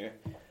 6 och nu.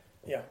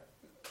 Ja.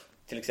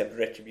 Till exempel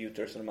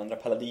Retributors och de andra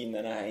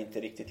paladinerna är inte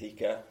riktigt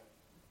lika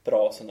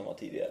bra som de var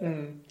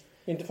tidigare.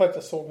 Inte för att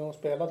jag såg någon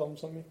spela dem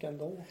så mycket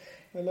ändå,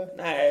 eller?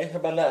 Nej,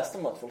 jag bara läste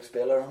om att folk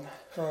spelar dem.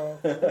 Ja,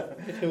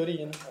 i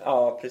teorin.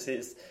 Ja,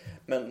 precis.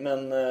 Men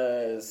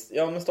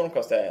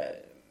Stormcast är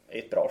i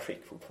ett bra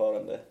skick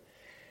fortfarande.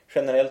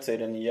 Generellt så är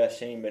den nya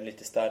Chamber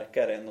lite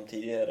starkare än de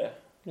tidigare.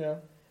 Ja.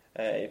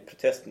 I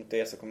protest mot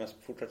det så kommer jag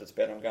fortsätta att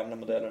spela de gamla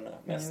modellerna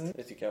mest.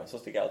 Det tycker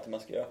jag alltid man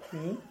ska göra.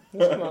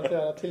 Det ska man alltid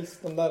göra tills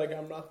de där är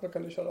gamla. Då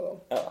kan du köra dem.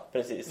 Ja,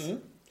 precis.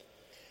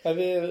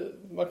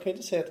 Man kan ju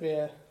inte säga att vi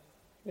är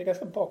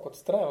ganska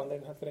bakåtsträvande i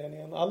den här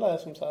föreningen. Alla är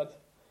som så här...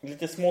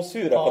 Lite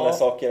småsura på när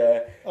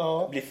saker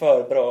blir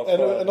för bra.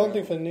 Är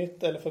någonting för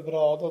nytt eller för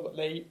bra, då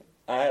nej.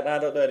 Nej,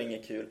 då är det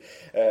inget kul.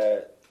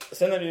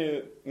 Sen är det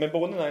ju, med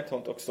både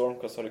Nighthaunt och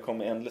Stormcast har det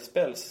kommit Endless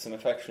Spells som är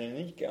faction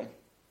unika.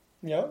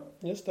 Ja,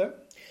 just det.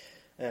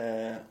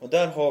 Och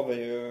där har vi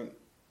ju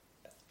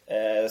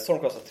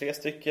Stormcast har 3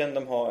 stycken.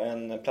 De har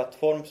en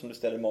plattform som du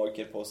ställer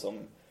magiker på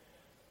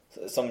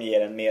som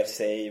ger en mer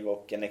save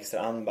och en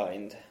extra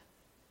unbind.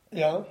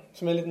 Ja,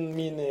 som en liten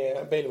mini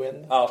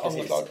Balewind. Ja,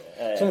 precis.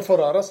 Som får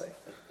röra sig.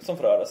 Som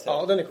får röra sig.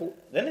 Ja, den är cool.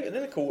 Den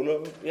är cool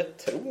och jag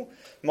tror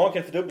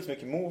magikern får dubbelt så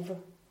mycket move.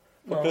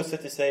 Får plus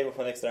 1 i save och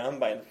får en extra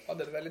unbind. Ja,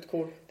 det är väldigt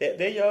cool.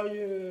 Det gör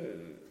ju...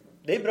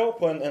 Det är bra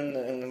på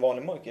en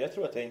vanlig magiker. Jag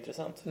tror att det är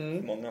intressant för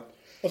många.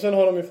 Och sen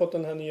har de ju fått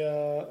den här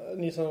nya...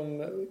 Ni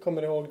som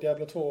kommer ihåg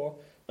Diablo 2.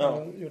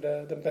 De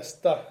gjorde den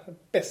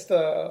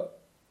bästa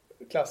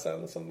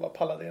klassen som var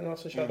Paladin. Och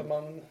så körde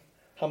man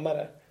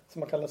hammare som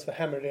man kallas för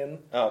Hammerdin.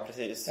 Ja,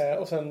 precis.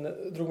 Och sen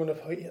drog man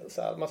upp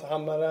så här massa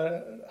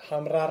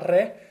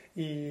hamrare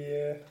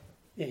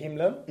i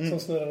himlen. Som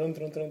snurrade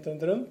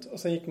runt. Och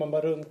sen gick man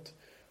bara runt.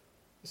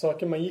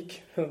 Saker man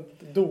gick runt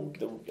dog.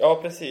 Ja,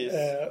 precis.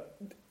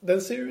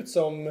 Den ser ut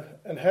som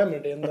en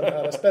Hammerdin, den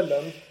här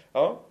spellen.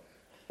 Ja.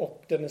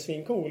 Och den är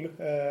svincool.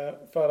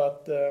 För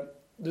att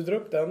du drar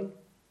upp den.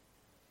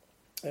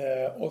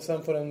 Och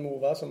sen får den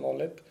mova som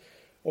vanligt.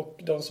 Och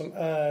de som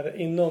är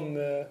inom...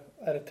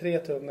 Är det 3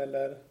 tum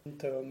eller 1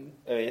 tum?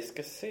 Vi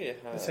ska se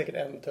här. Det är säkert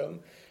 1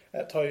 tum.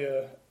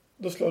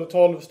 Då slår du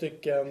 12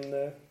 stycken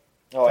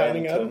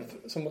tärningar.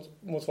 Som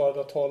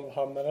motsvarar 12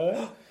 hammare.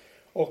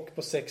 Och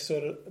på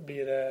 6:or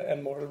blir det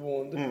en mortal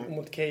wound. Och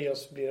mot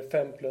Chaos blir det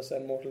 5 plus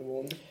en mortal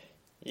wound.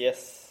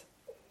 Yes.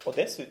 Och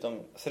dessutom,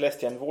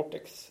 Celestian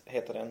Vortex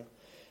heter den.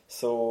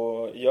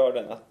 Så gör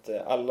den att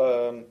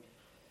alla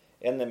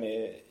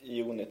enemy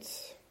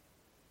units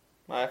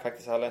Nej,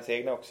 faktiskt alla ens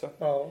egna också.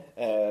 Ja.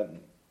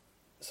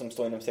 Som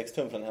står inom 6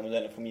 tum från den här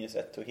modellen får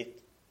 -1 to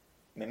hit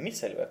med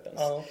missile weapons.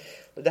 Ja.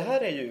 Och det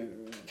här är ju...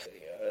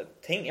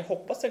 Jag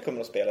hoppas den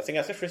kommer att spelas. Det är en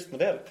ganska schysst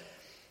modell.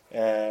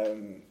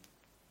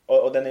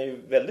 Och den är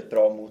ju väldigt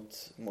bra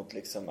mot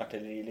liksom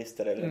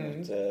artillerilistor eller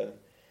mot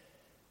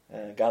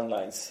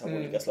gunlines av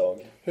olika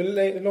slag.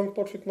 Hur långt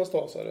bort fick man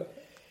stå, sa du?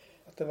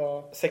 Att det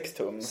var 6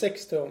 tum.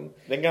 6 tum.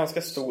 Det är en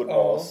ganska stor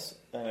bas.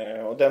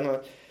 Och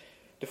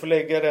du får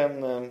lägga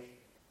den...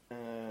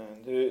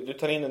 Du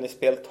tar in den i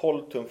spel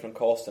 12 tum från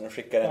casten och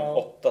skickar den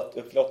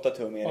upp till 8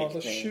 tum i en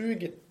riktning. Så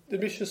 20, det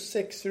blir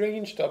 26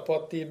 range då på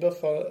att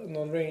debuffa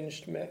någon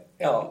range med en.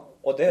 Ja,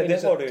 och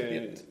det har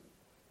du...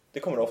 Det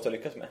kommer du ofta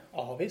lyckas med.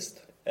 Ja,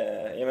 visst.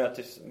 Jag menar att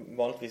det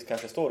vanligtvis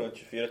kanske står runt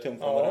 24 tum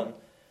från varandra.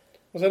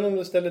 Och sen om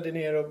du ställer dig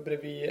ner och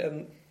bredvid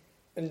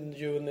en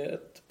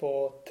unit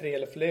på 3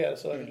 eller fler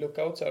så är det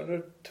lookout så här. Då är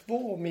det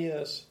 2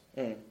 minus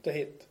till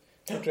hit.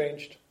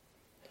 Ranged.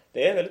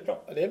 Det är väldigt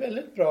bra. Ja, det är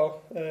väldigt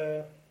bra.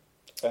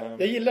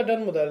 Jag gillar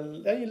den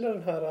modell. Jag gillar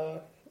den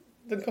här.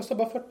 Den kostar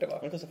bara 40, va?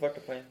 Den kostar 40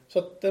 poäng. Så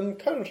att den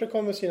kanske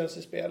kommer synas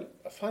i spel.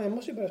 Fan, jag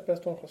måste ju börja spela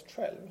Stormcast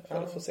själv för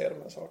att få se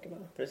de här sakerna.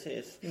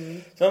 Precis.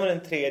 Sen har vi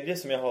den tredje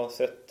som jag har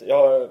sett.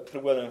 Jag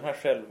provade den här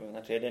själv, den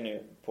här tredje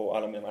nu på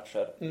alla mina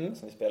matcher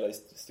som vi spelar i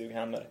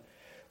Stughammer.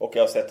 Och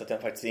jag har sett att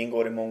den faktiskt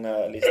ingår i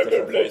många listor.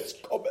 Everblaze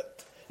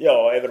Comet.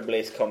 Ja,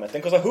 Everblaze Comet.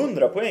 Den kostar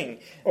 100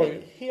 poäng.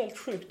 Oj. Helt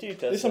sjukt dyrt.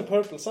 Det är som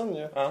Purple Sun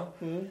ju. Ja.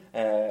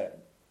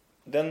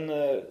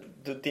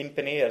 Du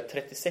dimper ner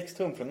 36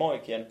 tum från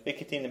Magiken,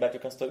 vilket innebär att du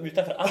kan stå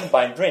utanför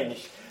unbind range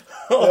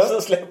och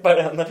så släppa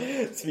den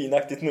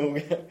svinaktigt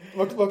nog.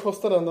 Vad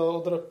kostar den då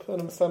att dra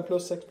upp? 5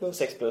 plus, 6 plus?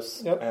 6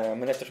 plus. Ja.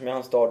 Men eftersom jag har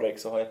en Stardrake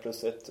så har jag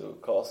 +1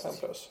 och cast. 5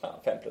 plus. Ja,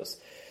 5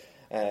 plus.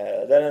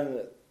 Där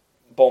den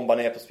bombar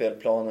ner på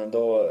spelplanen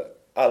då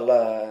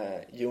alla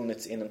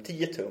units inom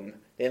 10 tum.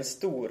 Det är en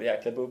stor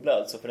jäkla bubbla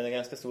alltså, för den är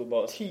ganska stor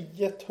bas.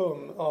 10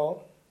 tum, ja.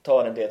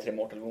 Tar en D3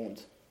 Mortal Wound.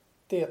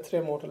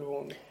 D3 Mortal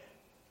Wound.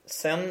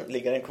 Sen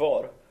ligger den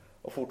kvar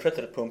och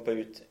fortsätter att pumpa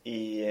ut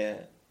i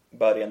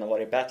början av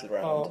varje battle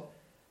round. Ja.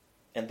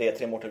 En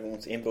D3 Mortal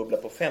Wounds i en bubbla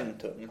på 5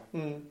 tum.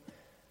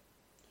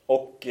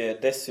 Och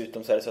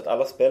dessutom så är det så att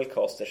alla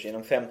spellcasters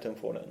inom 5 tum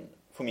får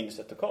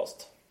 -1 och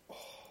cast.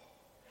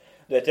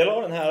 Du vet, jag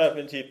la den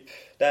här typ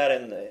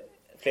där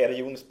flera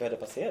units behövde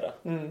passera.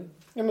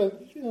 Ja, men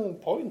en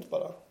point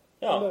bara.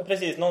 Ja, eller?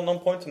 Precis. Någon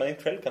point som man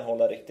inte själv kan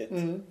hålla riktigt.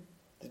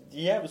 Det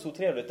är jävligt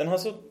otrevligt. Den har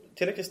så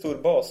tillräckligt stor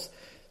bas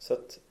så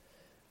att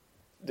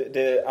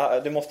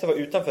det måste vara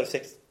utanför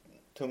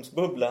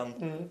 6-tumsbubblan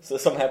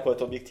som är på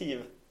ett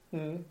objektiv.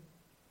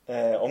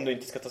 Om du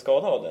inte ska ta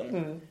skada av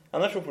den.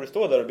 Annars så får du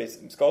stå där och bli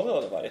skadad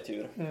av den varje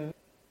tur.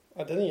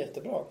 Ja, den är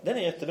jättebra. Den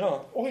är jättebra.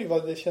 Oj,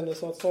 vad det kändes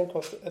som att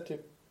Stormcast är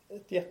typ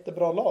ett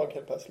jättebra lag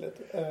helt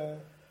plötsligt.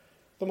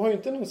 De har ju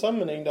inte någon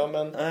summoning då,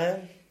 men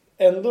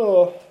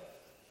ändå...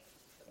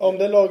 Om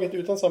det är laget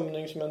utan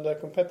summoning som ändå är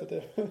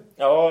competitive.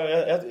 Ja,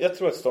 jag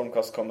tror att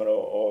Stormcast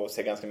kommer att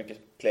se ganska mycket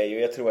play.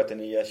 Och jag tror att den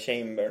nya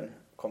Chambern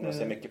kommer att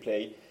se mycket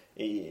play.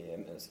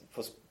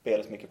 Få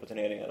spelas mycket på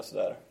turneringar och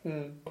sådär.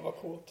 Vad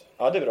coolt.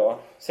 Ja, det är bra.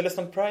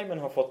 Celestan Primen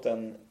har fått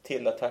en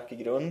till attack i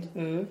grund.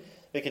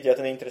 Vilket gör att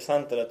den är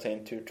intressantare att ta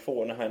in tur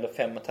 2. Den har ändå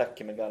 5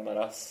 attacker med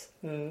Galmaras.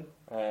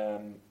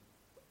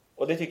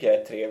 Och det tycker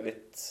jag är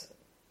trevligt.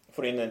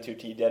 Får in en tur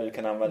tidigare. Du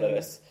kan använda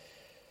dess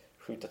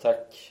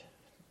skjutattack.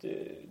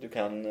 Du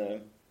kan...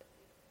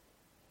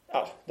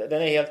 Ja,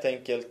 den är helt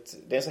enkelt...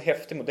 Det är en så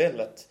häftig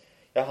modell att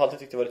jag har alltid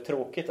tyckt det varit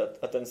tråkigt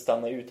att den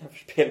stannar utanför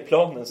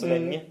spelplanen så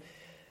länge.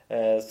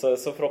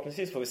 Så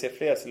förhoppningsvis får vi se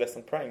fler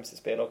Celestan Primes i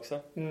spel också.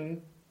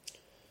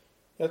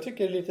 Jag tycker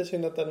det är lite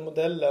synd att den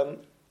modellen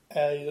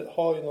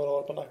har ju några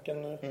år på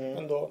nacken nu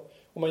ändå.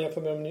 Om man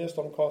jämför med de nya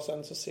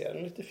Stormcasten så ser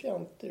den lite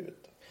fjantig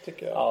ut,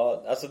 tycker jag.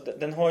 Ja, alltså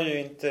den har ju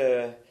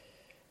inte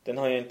de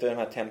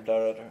här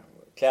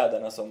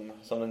templarkläderna som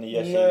den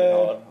nya Chimen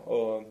har.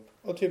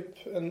 Och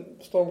typ en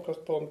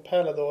Stormcast på en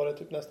Palador är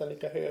typ nästan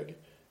lika hög.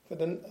 För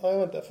den, jag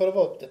vet inte, för att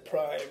vara The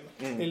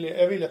Prime.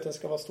 Jag vill att den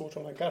ska vara stor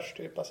som en Gash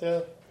typ. Alltså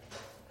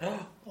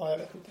jag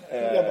vet inte.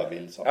 Jag bara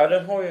vill så. Ja,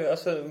 den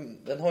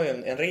har ju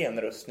en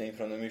ren rustning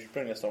från den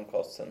ursprungliga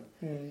Stormcasten.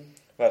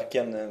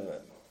 Varken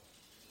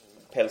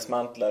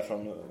pälsmantlar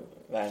från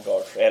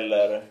Vanguard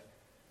eller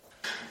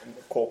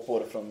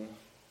kåpor från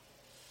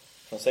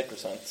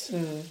Sacrosanct.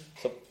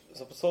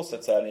 Så på så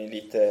sätt så är den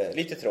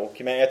lite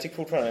tråkig. Men jag tycker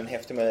fortfarande den är en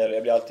häftig modell.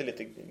 Jag blir alltid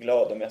lite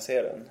glad om jag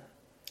ser den.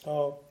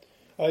 Ja,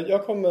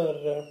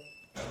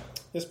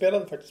 jag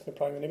spelade faktiskt med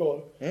Primen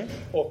igår.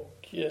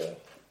 Och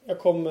jag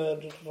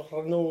kommer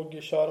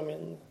nog köra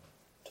min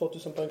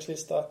 2000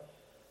 poängslista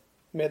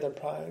med en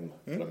Prime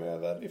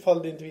framöver.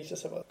 Ifall det inte visar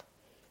sig vara.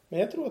 Men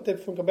jag tror att det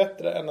funkar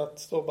bättre än att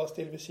stå bara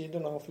still vid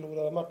sidorna och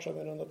förlora matchen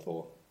med runda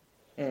 2.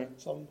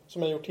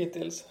 Som jag gjort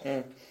hittills.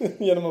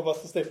 Genom att bara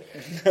stå still.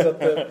 Så att,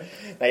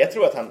 nej, jag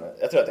tror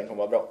att den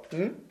kommer vara bra.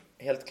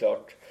 Helt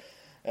klart.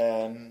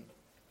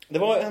 Det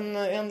var en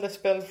Endless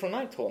Spell från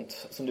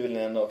Nighthaunt som du vill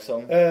nämna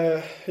också.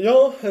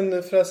 Ja,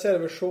 en fräsigare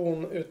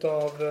version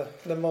utav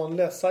den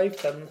vanliga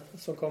Siphon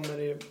som kommer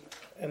i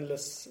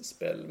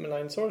Endless-spel med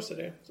Line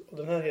Sorcery. Och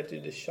den här heter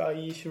ju The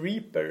Shaiish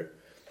Reaper.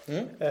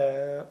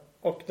 Mm.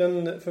 Och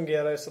den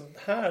fungerar ju så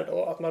här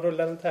då. Att man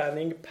rullar en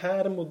tärning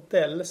per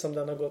modell som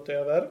den har gått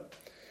över.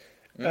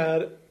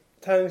 Är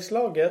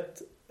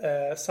tärningslaget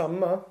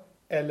samma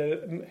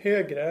eller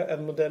högre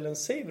än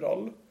modellens save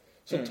roll,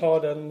 så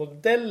tar den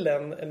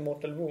modellen en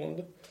mortal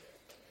wound.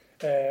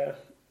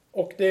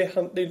 Och det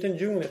är inte en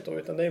unit då,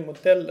 utan det är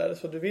modeller.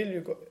 Så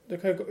du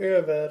kan ju gå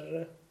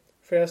över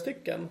flera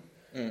stycken.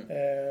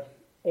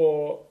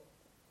 Och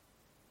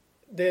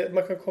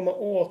man kan komma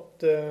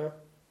åt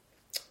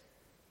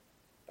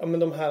men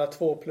de här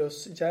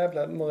 2+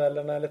 jävla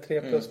modellerna eller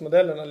 3+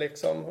 modellerna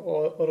liksom,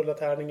 och rulla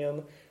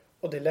tärningen.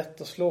 Och det är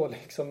lätt att slå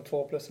liksom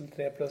 2+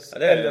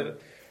 eller 3+,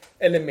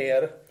 eller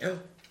mer.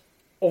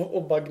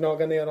 Och bara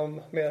gnaga ner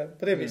dem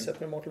på det viset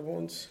med mortal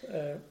wounds.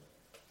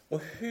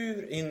 Och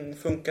hur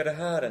funkar det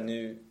här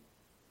nu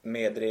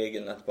med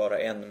regeln att bara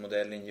en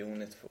modell i en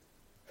unit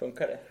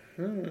funkar det?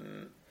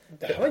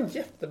 Det här var en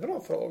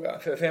jättebra fråga.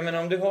 För jag menar,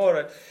 om du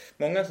har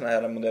många sådana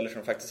här modeller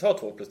som faktiskt har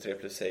 2+,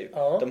 3+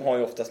 save, de har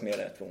ju oftast mer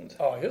än ett wound.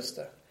 Ja, just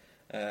det.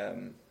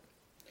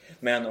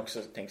 Men också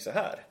tänk så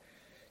här.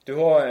 Du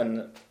har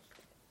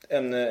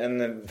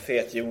en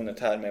fet unit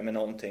här med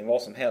någonting,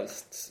 vad som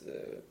helst.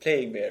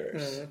 Plague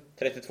Bearers.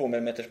 32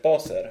 mm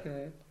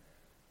baser.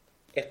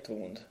 Ett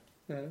wound.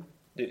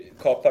 Du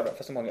kapar dem,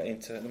 fast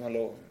de har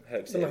låg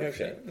hög save.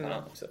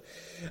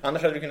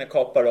 Annars hade du kunnat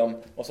kapa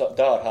dem och så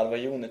dör halva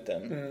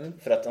uniten.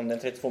 För att om den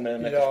 32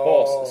 mm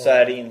bas så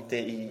är det inte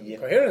i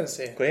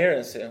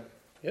coherency.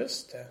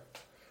 Just det.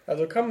 Ja,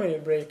 då kan man ju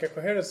breaka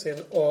coherency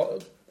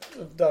och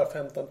dör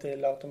 15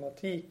 till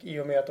automatik i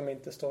och med att de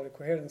inte står i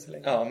coherency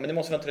längre. Ja, men det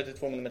måste vara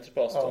 32 mm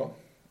bas då.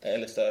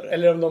 Eller större.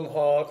 Eller om de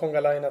har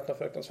konga-lineat något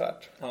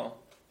fruktansvärt. Ja.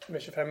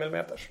 Med 25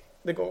 mm.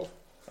 Det går.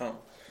 Ja.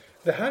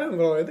 Det här är en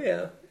bra idé.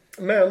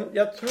 Men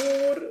jag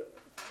tror...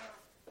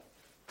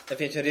 Det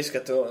finns ju en risk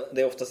att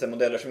det är oftast är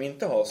modeller som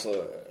inte har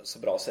så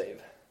bra save.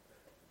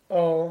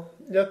 Ja,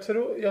 jag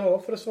tror...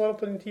 för att svara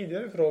på din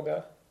tidigare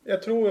fråga.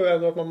 Jag tror ju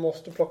ändå att man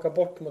måste plocka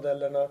bort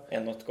modellerna.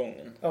 En åt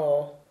gången.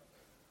 Ja.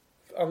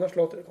 Annars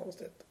låter det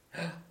konstigt.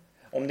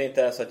 Om det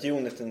inte är så att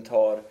uniten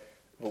tar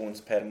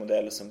wounds per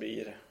modell som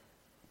blir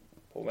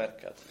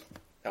påverkad.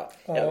 Ja,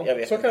 jag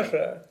vet så inte.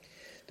 Kanske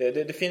det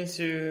är. Det finns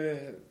ju...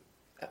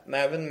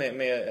 Även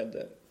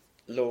med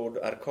Lord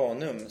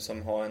Arcanum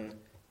som har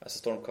alltså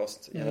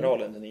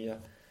Stormcast-generalen, den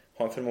nya,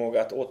 har en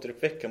förmåga att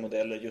återuppväcka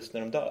modeller just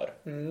när de dör.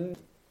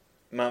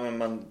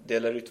 Man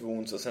delar ut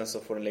wounds och sen så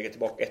får den lägga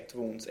tillbaka ett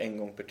wounds en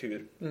gång per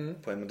tur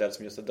på en modell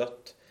som just har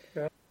dött.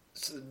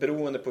 Så,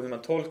 beroende på hur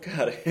man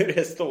tolkar hur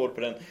det står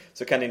på den,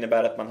 så kan det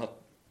innebära att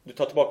du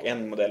tar tillbaka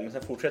en modell men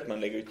sen fortsätter man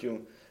lägga ut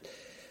wounds.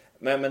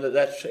 Men det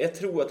där, jag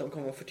tror att de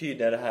kommer att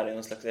förtydliga det här i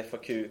någon slags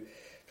FAQ.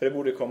 För det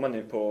borde komma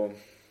nu på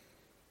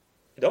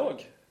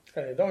idag.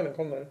 Är det idag den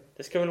kommer?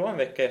 Det ska väl vara en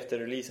vecka efter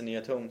releasen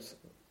nya Tomes.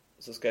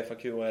 Så ska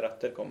FAQ och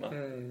ratter komma.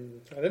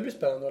 Ja, det blir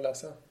spännande att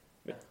läsa.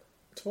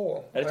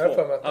 2. Är det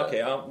 2? Okej,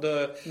 ja.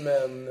 Då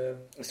men...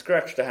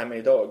 Scratch det här med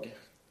idag.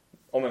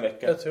 Om en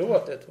vecka. Jag tror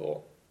att det är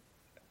 2.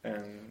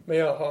 Men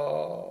jag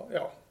har...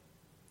 Ja.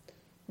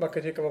 Man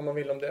kan tycka vad man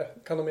vill om det.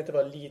 Kan de inte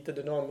vara lite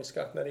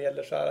dynamiska när det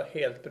gäller så här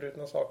helt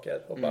brutna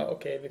saker? Och bara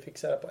okej, vi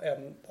fixar det på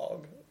en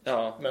dag.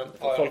 Ja, men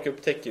folk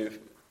upptäcker ju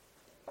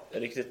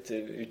riktigt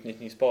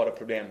utnyttningsbara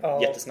problem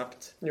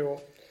jättesnabbt. Jo.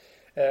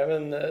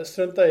 Men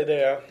strunta i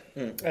det.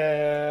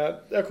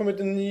 Det har kommit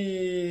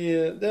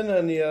den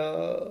här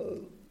nya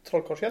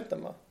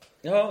trollkarlshjälten, va?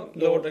 Ja,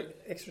 Lord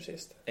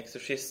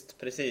Exorcist,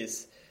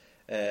 precis.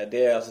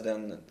 Det är alltså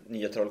den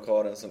nya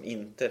trollkarlen som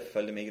inte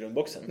följde med i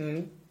grundboxen.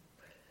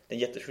 Det är en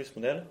jätteschysst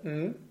modell.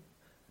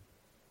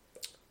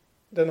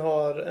 Den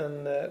har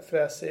en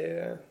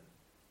fräsig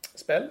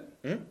spell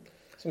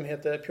som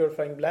heter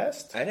Purifying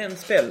Blast. Är det en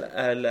spell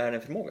eller är det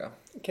en förmåga?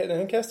 Det är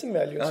en casting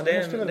value. Ja, så det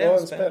måste väl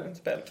vara en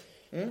spell.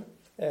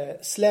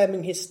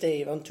 Slamming his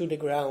stave onto the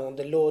ground,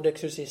 the Lord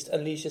Exorcist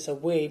unleashes a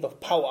wave of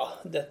power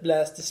that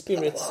blasts the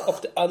spirits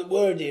of the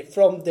unworthy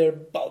from their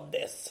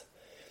bodies.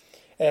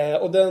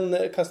 Och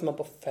den kastar man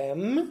på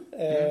 5.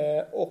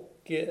 Och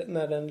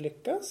när den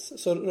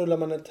lyckas så rullar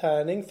man en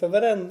tärning för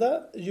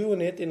varenda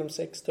unit inom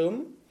 6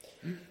 tum.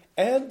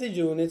 Add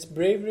the units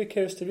bravery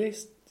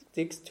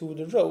characteristics to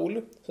the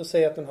roll. Så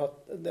säger att den har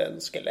en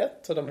skelett,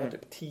 så de har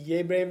typ 10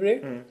 i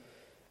bravery.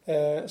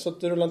 Så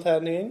att du rullar en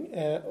tärning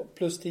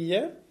plus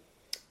 10.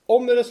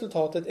 Om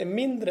resultatet är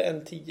mindre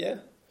än 10,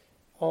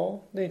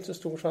 det är inte så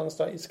stor chans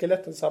då i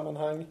skelettens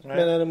sammanhang. Nej.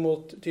 Men är det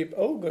mot typ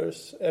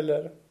Ogres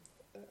eller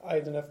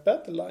Idoneth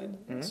Battleline,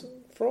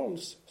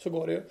 Thralls, så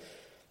går det ju.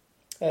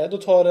 Då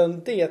tar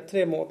den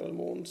D3 Mortal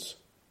Wounds.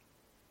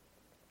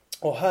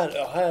 Och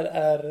här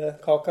är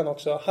kakan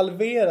också.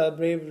 Halvera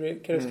Bravery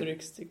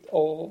Characteristic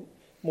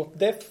mot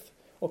Death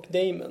och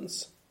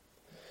Demons.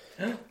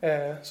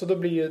 Så då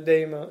blir ju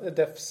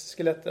Deaths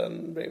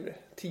skeletten Bravery.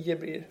 10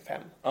 blir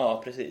 5.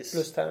 Ja, precis.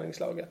 Plus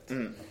tärningslaget.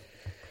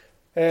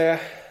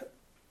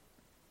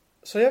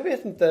 Så jag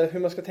vet inte hur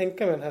man ska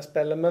tänka med den här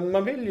spellen. Men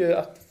man vill ju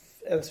att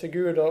ens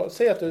figur då.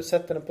 Säg att du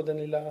sätter den på den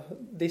lilla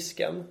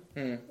disken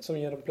som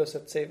ger en plus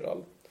 1 save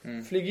roll.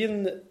 Flyg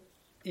in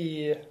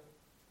i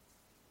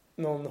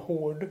någon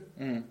hord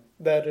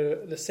där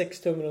det är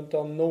 6 tum runt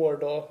om når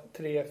då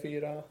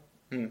 3-4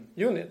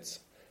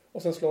 units.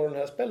 Och sen slår den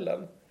här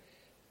spellen.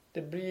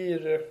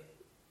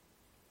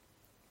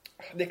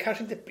 Det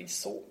kanske inte blir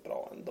så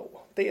bra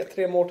ändå. Det är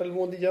 3 mortal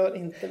wound, det gör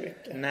inte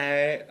mycket.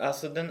 Nej,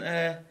 alltså den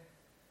är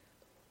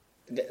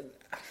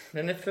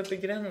för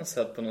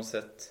begränsad på något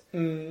sätt.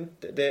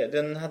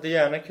 Den hade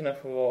gärna kunnat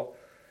få vara,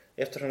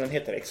 eftersom den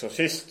heter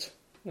exorcist.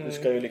 Du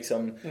ska ju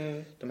liksom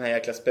de här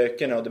jäkla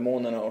spökena och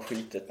demonerna och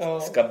skitet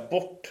ska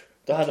bort.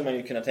 Då hade man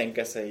ju kunnat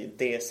tänka sig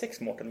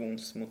D6 mortal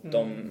wounds mot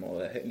dem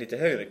och lite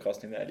högre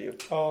casting value.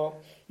 Ja,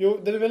 jo,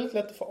 det är väldigt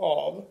lätt att få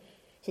av.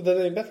 Så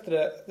den är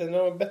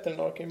bättre än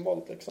Arcane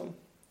Bolt liksom.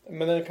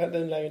 Men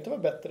den lär ju inte vara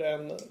bättre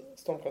än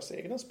Stormcasts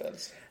egna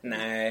spells.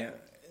 Nej,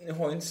 de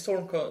har inte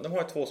Stormcast, de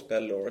har 2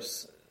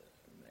 spellors.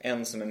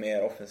 En som är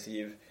mer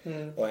offensiv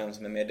och en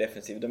som är mer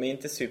defensiv. De är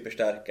inte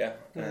superstarka.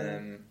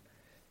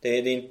 Det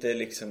är inte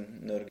liksom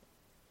nurg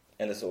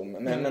eller så.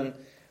 Men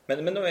de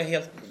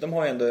är de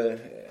har ändå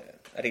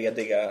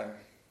rediga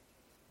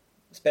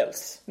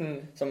spells.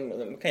 Som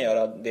de kan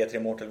göra D3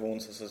 mortal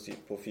wounds och så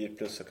typ på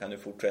 4+ så kan du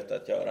fortsätta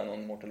att göra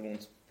någon mortal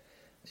wounds,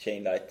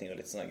 chain lightning och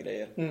lite såna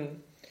grejer.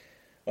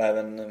 Och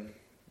även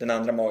den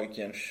andra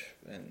magikerns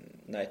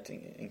Night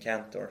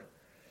Incantor,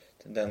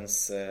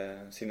 dens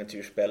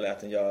signaturspel är att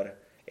den gör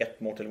 1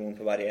 mortal wound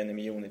på varje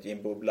enemy unit i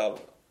en bubbla av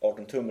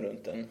 18 tum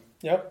runt den.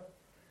 Ja.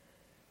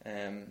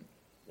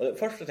 Och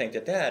först så tänkte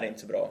jag att det här är inte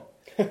så bra.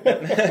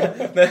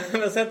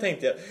 men sen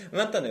tänkte jag,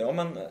 vänta nu, om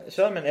man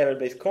kör med en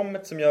Everblaze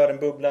Comet som gör en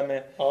bubbla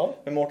med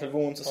Mortal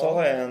Wounds och så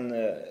har jag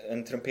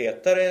en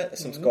trumpetare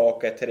som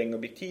skakar ett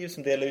terrängobjektiv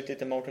som delar ut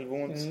lite Mortal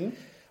Wounds.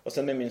 Och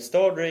sen med min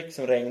Stardrake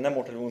som regnar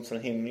Mortal Wounds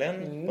från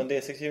himlen på en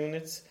D6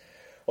 units.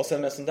 Och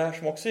sen med en sån där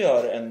som också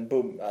gör en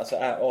alltså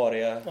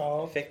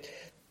aria-effekt.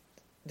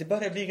 Det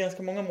börjar bli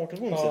ganska många Mortal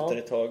Wounds efter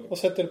ett tag. Och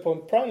sätter du på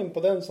en prime på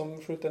den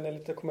som skjuter ner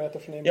lite kometer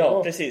från himlen.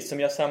 Ja, precis. Som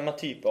gör samma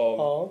typ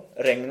av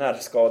regnar,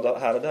 skada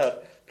här och där.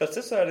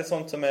 Plötsligt så är det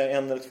sånt som är 1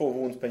 eller 2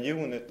 wounds på en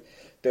unit.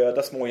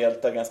 Döda små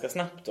hjältar ganska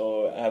snabbt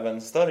och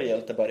även större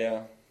hjältar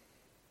börjar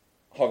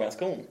ha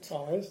ganska ont.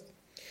 Ja, just.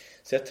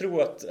 Så jag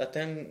tror att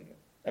den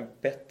är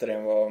bättre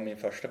än vad min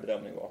första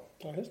bedömning var.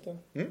 Ja, just det.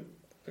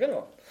 Det kan det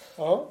vara.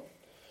 Ja.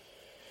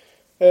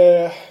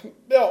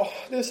 Ja,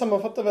 det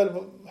sammanfattar väl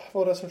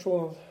vår recension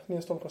av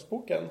Nya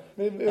Stormcast-boken.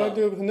 Vi har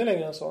inte hunnit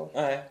längre än så.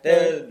 Nej,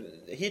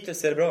 hittills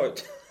ser det bra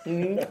ut.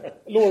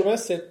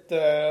 Lårmässigt,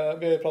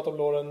 vi har ju pratat om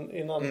låren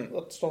innan,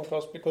 att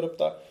Stormcast blir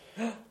korrupta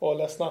och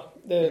ledsna.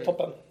 Det är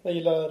toppen. Jag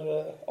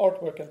gillar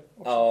artworken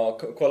också. Ja,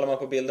 kollar man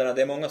på bilderna,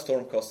 det är många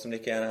Stormcast som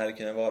lika gärna hade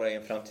kunnat vara i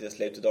en framtida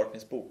Slave to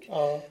Darkness-bok.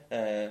 Ja.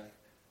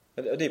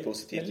 Och det är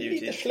positivt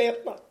givetvis. Lite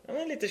släpna. Ja,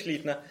 men lite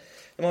slitna.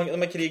 De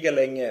har krigat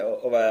länge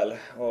och väl.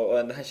 Och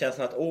den här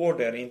känslan att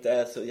order inte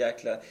är så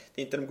jäkla...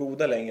 Det är inte de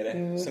goda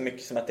längre. Så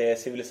mycket som att det är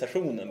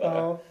civilisationen bara.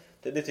 Ja.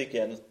 Det tycker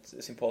jag är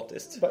något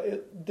sympatiskt.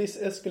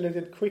 This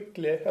escalated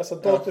quickly. Alltså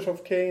Daughters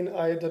of Cain,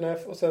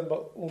 Idonef och sen bara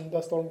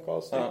onda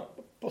Stormcast.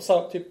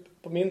 Typ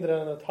på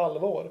mindre än ett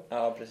halvår.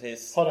 Ja,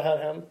 precis. Har det här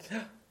hänt.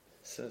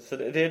 Så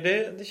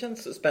det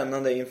känns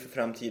spännande inför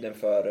framtiden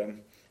för...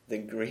 The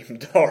Grim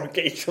Dark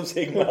Age of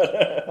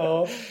Sigmar.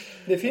 Ja,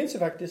 det finns ju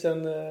faktiskt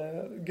en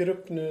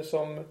grupp nu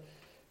som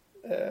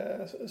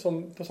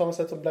på samma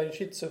sätt som Blind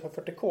Shitsu för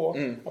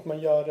 40K, att man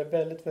gör det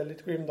väldigt,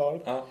 väldigt Grim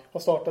Dark, har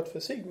startat för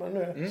Sigmar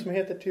nu, som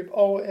heter typ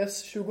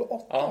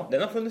AOS28. Ja,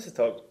 den har funnits ett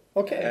tag.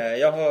 Okej.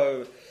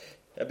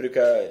 Jag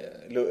brukar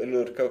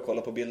lurka och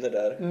kolla på bilder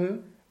där.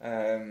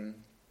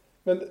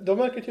 Men de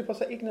verkar typ ha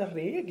så egna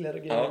regler och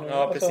grejer nu.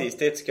 Ja, precis.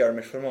 Det är ett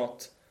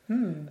skirmish-format.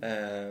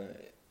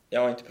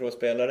 Jag har inte provat att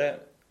spela det.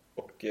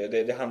 Och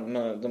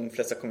de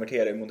flesta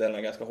konverterar ju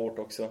modellerna ganska hårt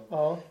också.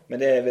 Ja. Men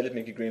det är väldigt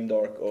mycket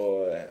grimdark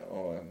och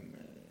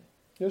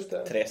just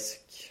det.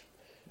 Träsk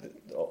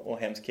och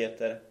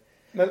hemskheter.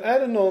 Men är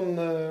det någon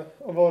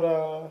av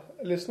våra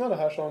lyssnare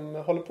här som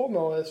håller på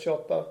med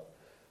AS28,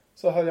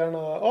 så hör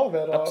gärna av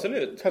er.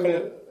 Absolut. Kan vi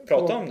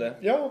prata om det?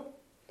 Ja,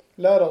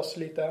 lära oss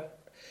lite.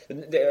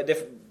 Det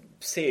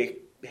ser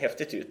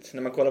häftigt ut.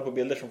 När man kollar på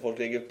bilder som folk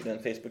lägger upp i den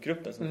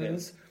Facebookgruppen som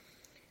finns.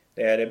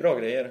 Det är bra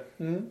grejer.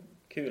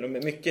 Kul. Och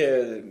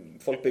mycket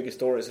folk bygger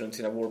stories runt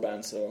sina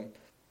warbands. Och,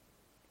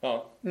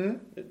 ja,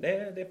 det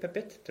är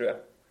peppigt, tror jag.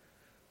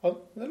 Ja,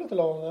 det låter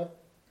lovande.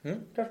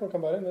 Kanske man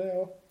kan börja med det,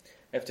 ja.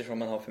 Eftersom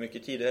man har för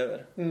mycket tid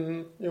över.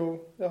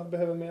 Jo, jag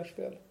behöver mer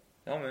spel.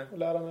 Ja, med. Och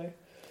lära mig.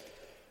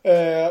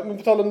 Men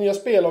på tal om nya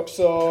spel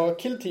också,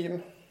 Kill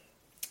Team.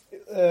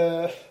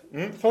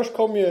 Först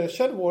kom ju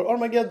Shadow War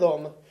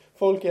Armageddon.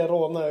 Folk är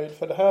rånöjd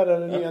för det här är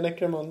den nya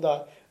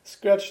Necromunda.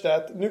 Scratch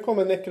that. Nu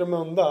kommer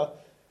Necromunda.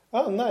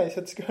 Nice.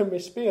 Ett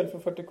skirmish-spel för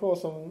 40K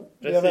som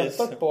vi har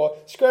väntat på.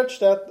 Scratch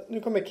that. Nu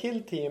kommer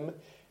Kill Team.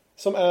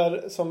 Som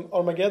är som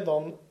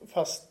Armageddon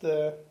fast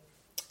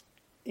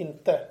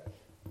inte.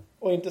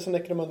 Och inte som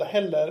Necromunda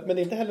heller. Men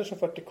inte heller som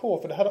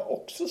 40K. För det här har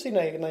också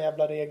sina egna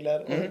jävla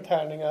regler och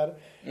tärningar.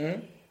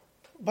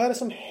 vad är det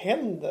som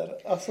händer?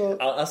 Alltså...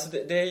 Ja, alltså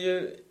det är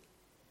ju...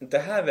 Det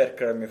här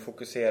verkar de ju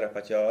fokusera på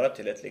att göra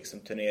till ett liksom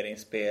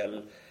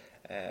turneringsspel.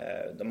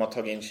 De har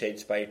tagit in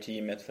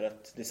Shadespire-teamet för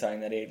att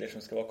designa regler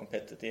som ska vara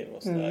competitive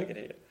och sådär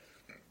grejer.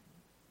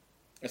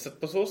 Så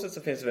på så sätt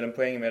så finns det väl en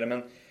poäng med det,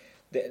 men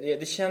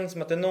det känns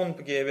som att det är någon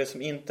på GW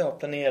som inte har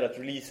planerat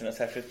releaserna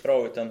särskilt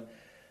bra, utan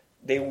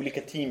det är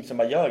olika team som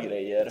bara gör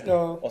grejer.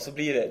 Ja. Och så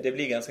blir det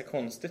blir ganska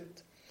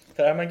konstigt.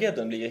 För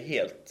Armageddon blir ju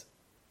helt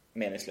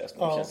meningslöst,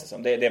 känns det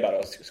som. Det är bara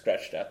att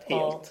scratch that helt.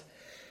 Ja.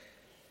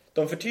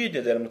 De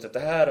förtydligar däremot att det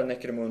här och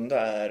Necromunda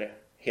är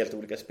helt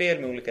olika spel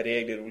med olika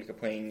regler och olika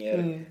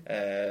poänger.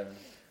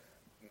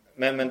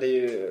 Men det är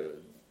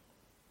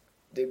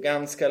ju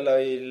ganska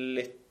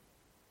löjligt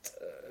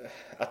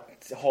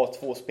att ha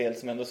två spel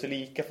som ändå är så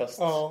lika,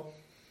 fast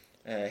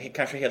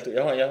kanske helt...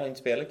 Jag har inte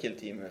spelat Kill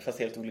Team, fast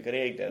helt olika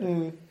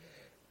regler.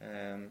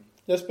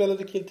 Jag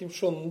spelade Kill Team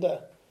 7:e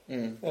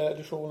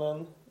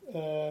editionen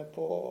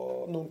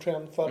på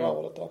Nordtrend förra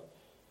året då.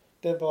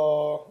 Det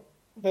var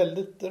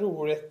väldigt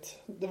roligt.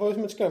 Det var ju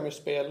som ett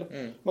skirmish-spel.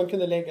 Man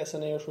kunde lägga sig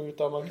ner och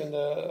skjuta och man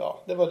kunde,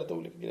 det var lite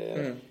olika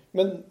grejer.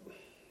 Men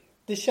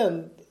det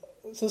sen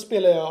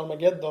spelade jag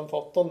Armageddon för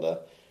 8:e.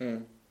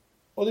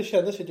 Och det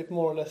kändes ju typ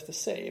more or less the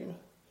same.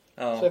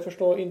 Ja. Så jag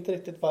förstår inte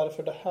riktigt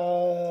varför det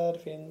här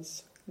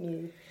finns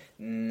nu.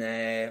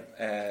 Nej,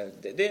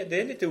 det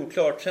är lite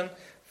oklart. Sen,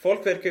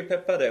 folk verkar ju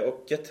peppade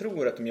och jag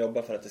tror att de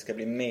jobbar för att det ska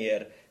bli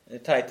mer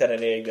tajtare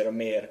regler och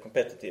mer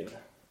competitive.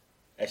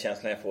 Är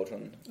känslan jag får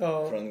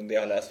från det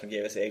jag har läst från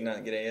GWs egna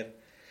grejer.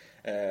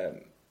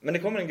 Men det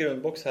kommer en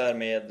grundbox här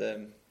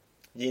med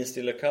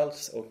Genestealer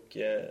Cults och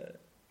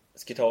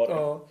Skitarer.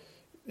 Ja.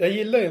 Jag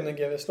gillar ju när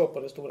GW slår på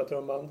den stora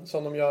trumman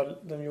som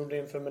de gjorde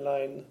inför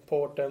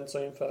Malign-porten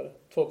så inför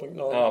 2.0.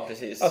 Ja,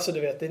 precis. Alltså du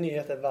vet, det är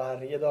nyheter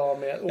varje dag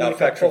med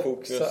olika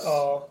boxar.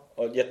 Ja.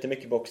 Och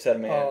jättemycket boxar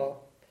med...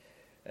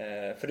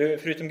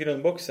 förutom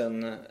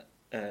grundboxen,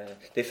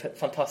 det är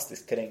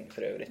fantastisk terräng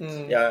för övrigt.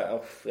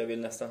 Jag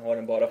vill nästan ha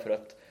den bara för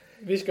att...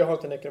 Vi ska ha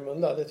till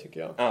Necromunda, det tycker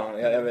jag. Ja,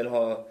 jag vill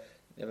ha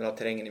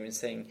terrängen i min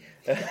säng.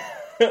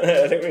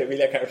 Det vill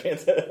jag kanske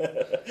inte.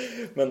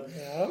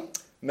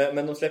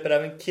 Men de släpper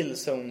även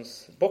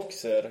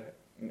Killzones-boxer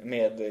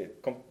med...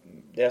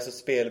 Det är alltså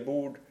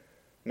spelbord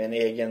med en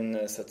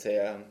egen, så att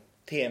säga,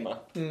 tema.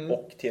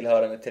 Och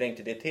tillhörande terräng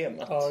till det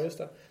temat. Ja, just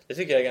det. Det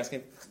tycker jag är ganska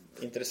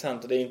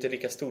intressant. Och det är inte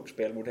lika stort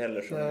spelbord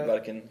heller som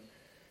varken...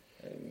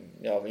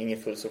 ingen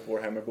Fulls of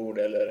Warhammer-bord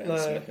eller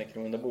ens som ett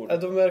Necromunda-bord.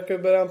 De verkar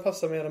börja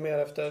anpassa mer och mer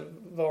efter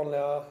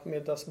vanliga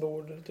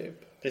middagsbord typ.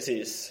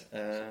 Precis.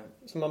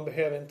 Så man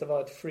behöver inte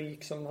vara ett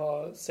freak som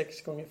har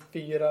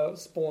 6x4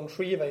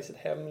 spånskiva i sitt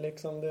hem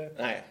liksom.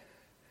 Nej.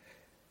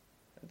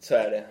 Så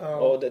är det.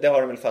 Ja. Och det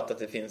har de väl fattat att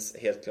det finns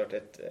helt klart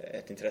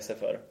ett intresse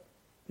för.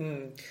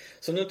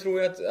 Så nu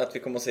tror jag att vi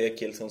kommer att se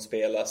Killzone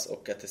spelas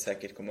och att det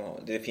säkert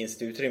det finns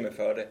ett utrymme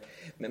för det.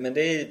 Men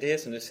det är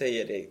som du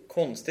säger, det är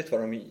konstigt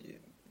vad de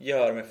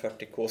gör med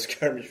 40K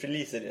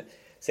skirmish-releaser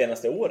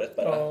senaste året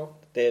bara. Ja.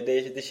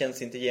 Det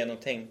känns inte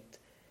genomtänkt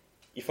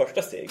i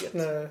första steget.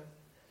 Nej.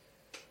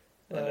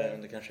 Eller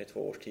om det kanske är 2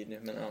 års tid nu,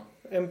 men ja.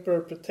 Emperor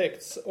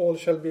protects, all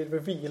shall be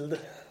revealed.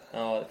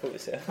 Ja, det får vi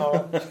se.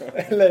 Ja,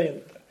 eller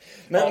inte.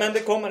 Men det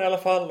kommer i alla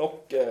fall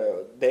och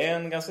det är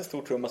en ganska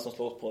stor trumma som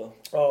slås på.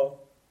 Ja,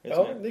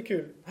 det är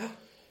kul.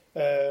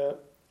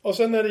 Och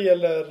sen när det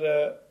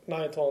gäller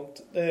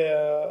Nighthaunt,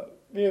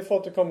 vi får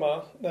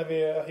återkomma när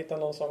vi hittar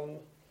någon som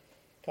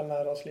kan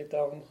lära oss lite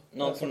om...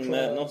 Någon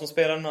som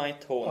spelar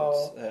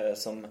Nighthaunt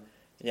som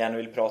gärna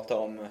vill prata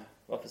om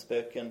varför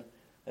spöken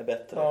är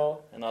bättre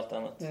än allt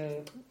annat.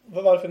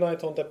 Varför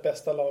Nighthaunt är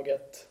bästa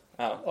laget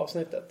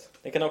avsnittet.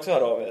 Ni kan också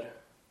höra av er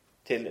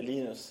till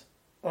Linus.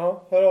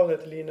 Ja, hör av er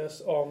till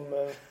Linus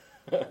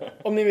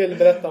om ni vill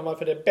berätta om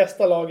varför det är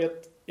bästa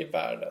laget i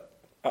världen.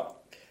 Ja.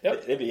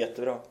 Det blir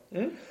jättebra.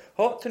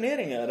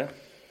 Turneringar.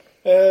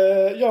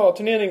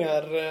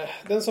 Turneringar.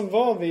 Den som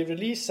var vid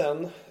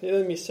releasen,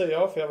 den missade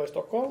jag för jag var i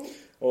Stockholm.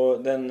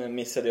 Och den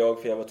missade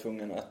jag för jag var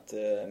tvungen att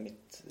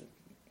mitt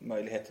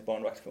möjlighet till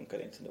barnvakt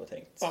funkade inte som det var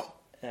tänkt. Ja.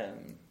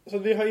 Så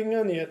vi har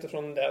inga nyheter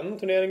från den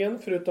turneringen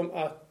förutom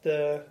att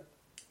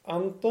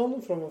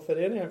Anton från vår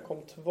förening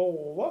kom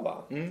 2:a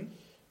va?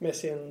 Med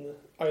sin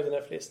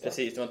IDNF-lista.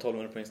 Precis, det var en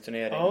 1200 poängs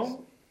turnering. Ja,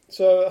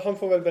 så han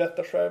får väl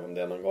berätta själv om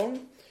det någon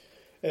gång.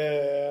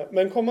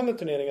 Men kommande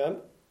turneringar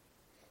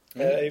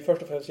är ju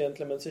först och främst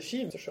Gentlemen's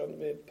Achievement.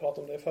 Vi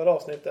pratade om det i förra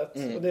avsnittet.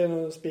 Och det är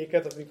nog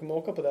spikat att vi kommer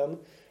åka på den.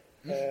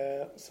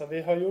 Så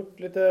vi har gjort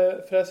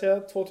lite fräsiga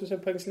 2000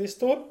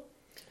 poängslistor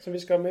som vi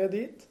ska ha med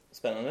dit.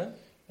 Spännande.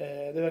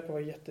 Det verkar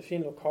vara en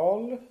jättefin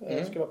lokal.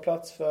 Det ska vara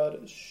plats för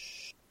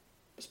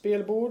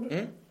spelbord.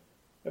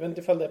 Jag vet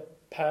inte ifall det är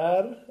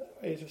per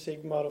Age of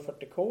Sigmar och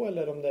 40K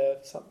eller om det är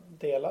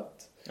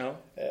delat. Ja.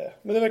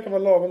 Men det verkar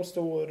vara lagom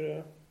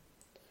stor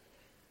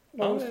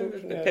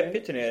turnering.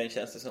 Peppig turnering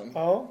känns det som.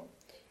 Ja.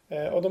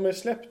 Och de har ju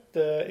släppt,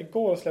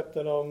 igår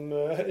släppte de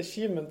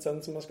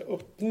achievementsen som man ska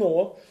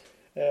uppnå.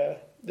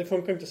 Det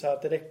funkar inte så här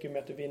att det räcker med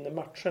att du vinner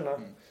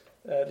matcherna.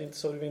 Det är inte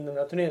så du vinner den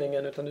här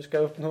turneringen, utan du ska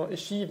uppnå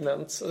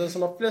achievements. Och den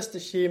som har flest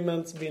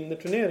achievements vinner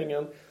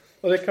turneringen.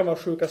 Och det kan vara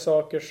sjuka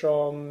saker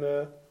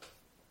som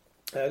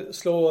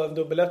slå en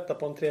dubbeletta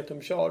på en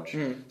 3-tum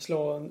charge.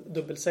 Slå en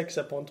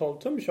dubbelsexa på en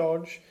 12-tum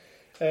charge.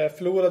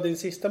 Förlora din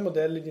sista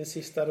modell i din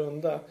sista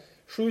runda.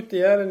 Skjut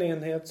ihjäl en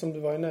enhet som du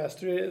var i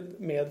närstrid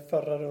med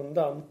förra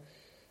rundan.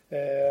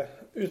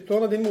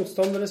 Utplåna din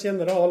motståndares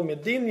general med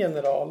din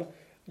general.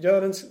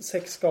 Gör en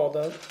 6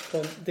 skada på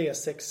en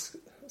D6.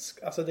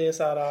 Alltså det är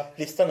så här.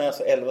 Listan är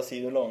alltså 11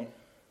 sidor lång.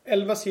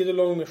 11 sidor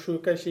lång med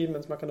sjuka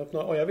achievements man kan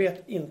uppnå. Och jag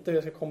vet inte hur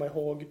jag ska komma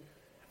ihåg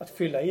att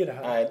fylla i det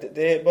här. Nej,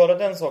 det är bara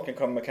den saken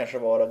kommer kanske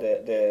vara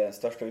det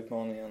största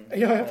utmaningen.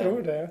 Ja, jag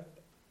tror det.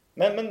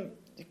 Men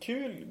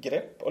kul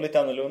grepp och lite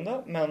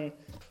annorlunda, men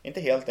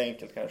inte helt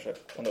enkelt kanske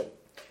ändå.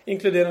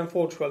 Inkludera en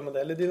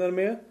Forge-modell i din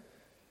armé.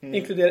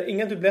 Inkludera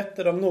inga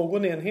dubbletter av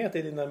någon enhet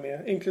i din armé.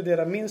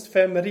 Inkludera minst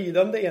 5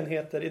 ridande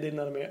enheter i din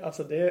armé.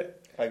 Alltså det...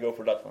 I go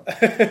for that one.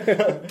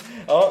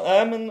 Ja,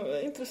 nej,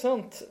 men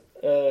intressant.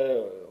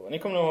 Ni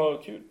kommer nog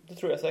ha kul, det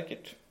tror jag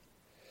säkert.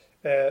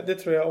 Det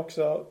tror jag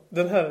också.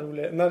 Den här är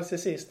rolig.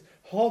 Narcissist.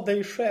 Ha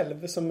dig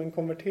själv som en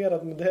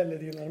konverterad modell i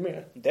din armé.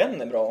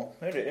 Den är bra.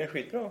 Det är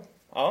skitbra.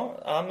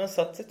 Ja, men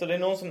satsigt. Och det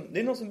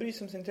är någon som bryr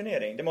sig om sin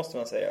turnering. Det måste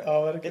man säga.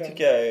 Ja, verkligen. Det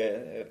tycker jag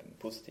är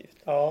positivt.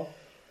 Ja.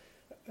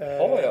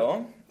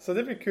 Ja. Så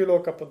det blir kul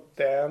att åka på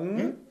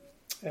den.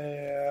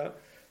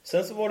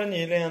 Sen så var det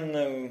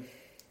nyligen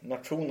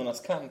Nationernas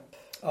kamp.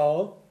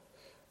 Ja.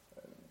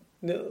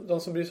 De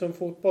som bryr sig om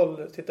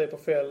fotboll tittar ju på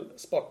fel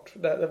sport.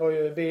 Det var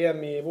ju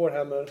VM i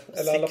Warhammer.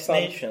 Eller i alla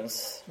fall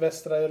Nations.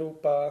 Västra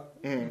Europa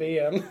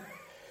VM.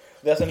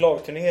 Det är alltså en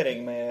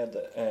lagturnering med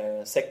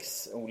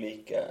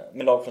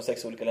lag från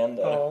 6 olika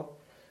länder. Ja.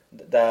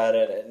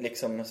 Där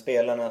liksom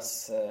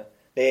spelarnas...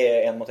 Det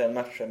är 1-mot-1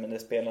 matcher, men det är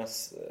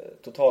spelarnas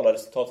totala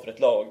resultat för ett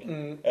lag.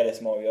 Är det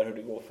som avgör hur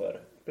det går för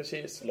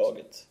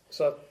laget.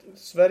 Så att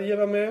Sverige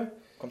var med.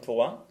 Kom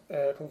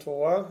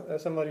tvåa.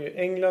 Sen var det ju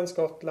England,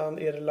 Skottland,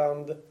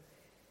 Irland.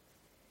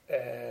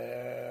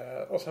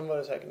 Och sen var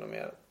det säkert något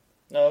mer.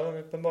 Ja,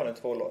 uppenbarligen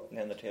 2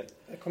 länder till.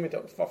 Jag kommer inte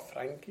ihåg. Var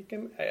Frankrike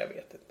med? Nej, jag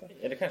vet inte.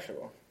 Ja, det kanske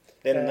var.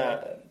 Det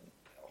är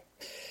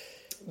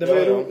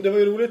det var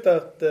ju roligt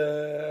att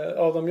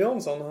Adam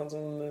Jansson, han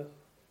som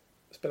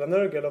spelar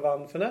Nurgle och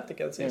vann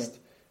Fnaticen sist.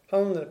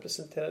 Han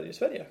representerade ju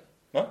Sverige.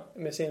 Ja.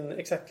 Med sin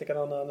exakt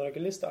likadana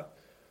Nurgle-lista.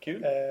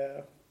 Kul.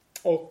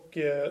 Och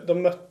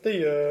de mötte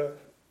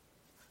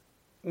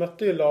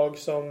ju lag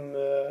som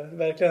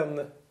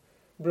verkligen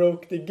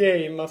broke the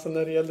game, alltså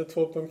när det gällde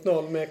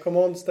 2.0 med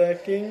command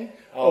stacking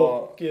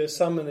och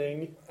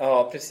summoning.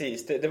 Ja,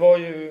 precis. Det var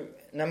ju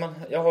när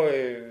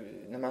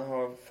man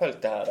har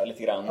följt det här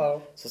lite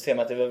grann så ser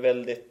man att det var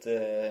väldigt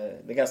det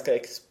är ganska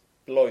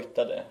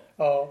exploitade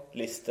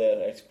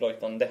lister,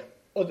 exploitande.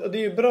 Och det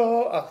är ju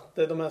bra att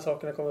de här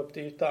sakerna kommer upp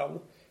till ytan.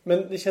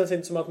 Men det känns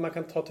inte som att man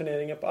kan ta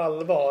turneringen på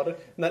allvar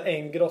när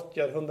en grott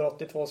gör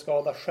 182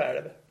 skada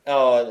själv.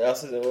 Ja,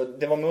 alltså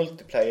det var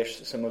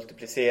multipliers som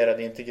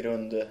multiplicerade, inte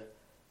grund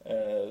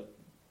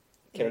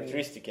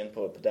karaktäristiken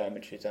på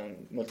damage, utan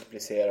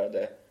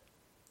multiplicerade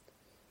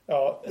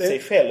sig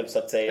själv så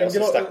att säga. Och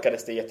så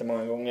stackades det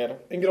jättemånga gånger.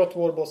 En grott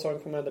warboss har en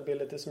command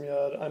ability som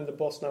gör I'm the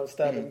boss now,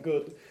 stab him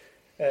good.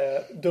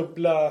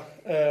 Dubbla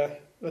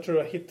jag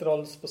tror hit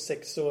rolls på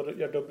 6-or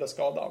gör dubbla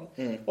skadan.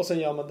 Och sen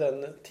gör man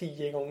den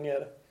 10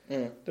 gånger.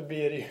 Då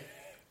blir det ju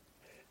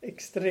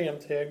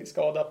extremt hög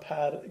skada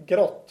per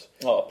grott.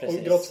 Ja, precis.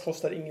 Och grott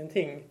kostar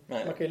ingenting.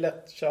 Nej. Man kan ju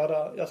lätt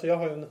köra, alltså jag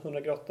har ju en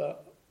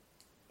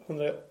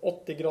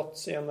 180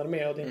 grotts i en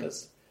armé och det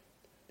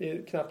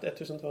är knappt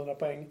 1200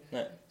 poäng.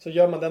 Nej. Så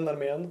gör man den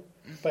armén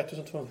på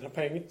 1200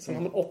 poäng, sen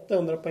har man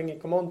 800 poäng i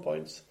command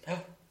points.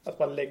 Att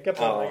bara lägga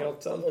på den här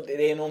grotten.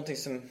 Det är någonting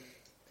som...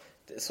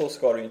 Så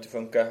ska det ju inte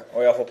funka.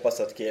 Och jag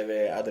hoppas att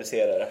GW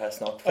adresserar det här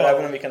snart. För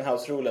även om vi kan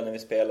house-rula när vi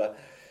spelar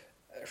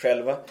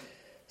själva,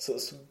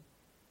 så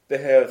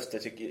behövs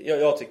det,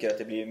 jag tycker att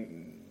det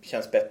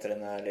känns bättre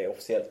när det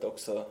officiellt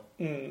också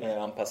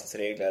anpassas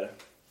regler.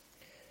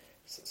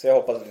 Så jag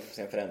hoppas att vi får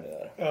se en förändring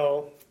där.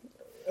 Ja.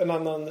 En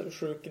annan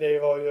sjuk grej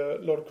var ju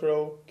Lord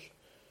Croak.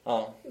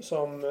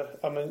 Som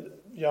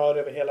gör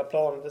över hela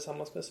planen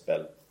tillsammans med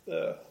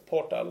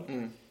Spellportal.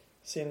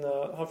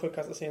 Han får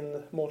kasta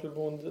sin Mortal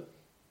Wound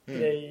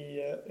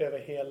grej över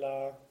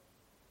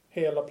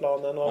hela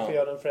planen, och han får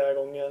göra den flera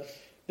gånger.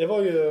 Det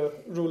var ju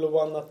Rule of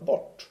One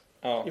bort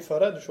i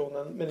förra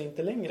editionen, men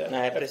inte längre.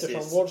 Nej,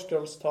 eftersom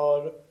Wardscrolls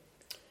tar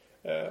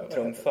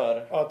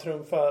trumfar. Ja,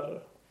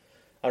 trumfar.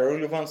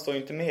 Rule of One står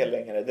ju inte med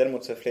längre.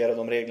 Däremot så är flera av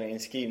de reglerna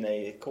inskrivna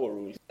i Core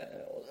Rules.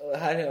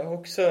 Här är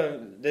också,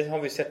 det har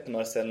vi sett på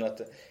några ställen,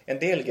 att en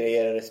del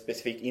grejer är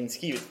specifikt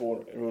inskrivet på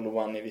Rule of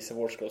One i vissa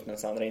Wardscrolls,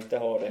 medan andra inte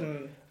har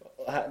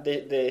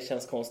det. Det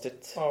känns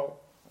konstigt.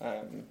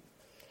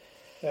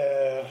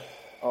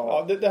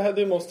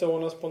 Det måste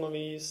ordnas på något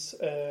vis,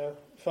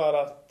 för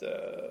att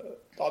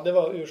det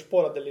var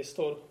urspårade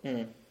listor.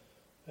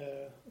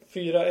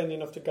 4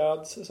 Engine of the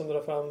Gods som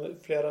drar fram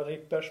flera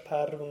rippers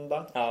per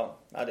runda. Ja,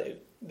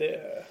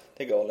 det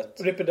är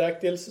galet.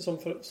 Ripperdactyls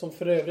som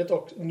för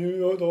övrigt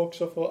nu och då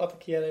också får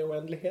attackera i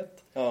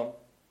oändlighet. Ja.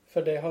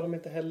 För det har de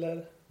inte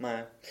heller.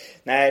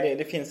 Nej,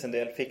 det finns en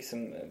del fix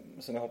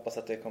som jag hoppas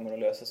att det kommer att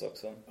lösas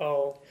också.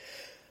 Ja.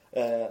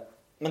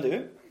 Men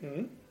du,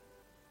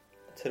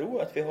 jag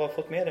tror att vi har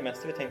fått med det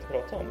mesta vi tänkte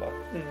prata om, va?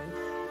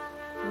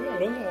 Vi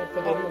avrundar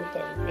på den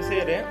noten. Vi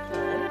ser det.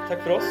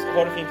 Tack för oss.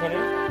 Ha det fint,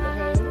 hörni.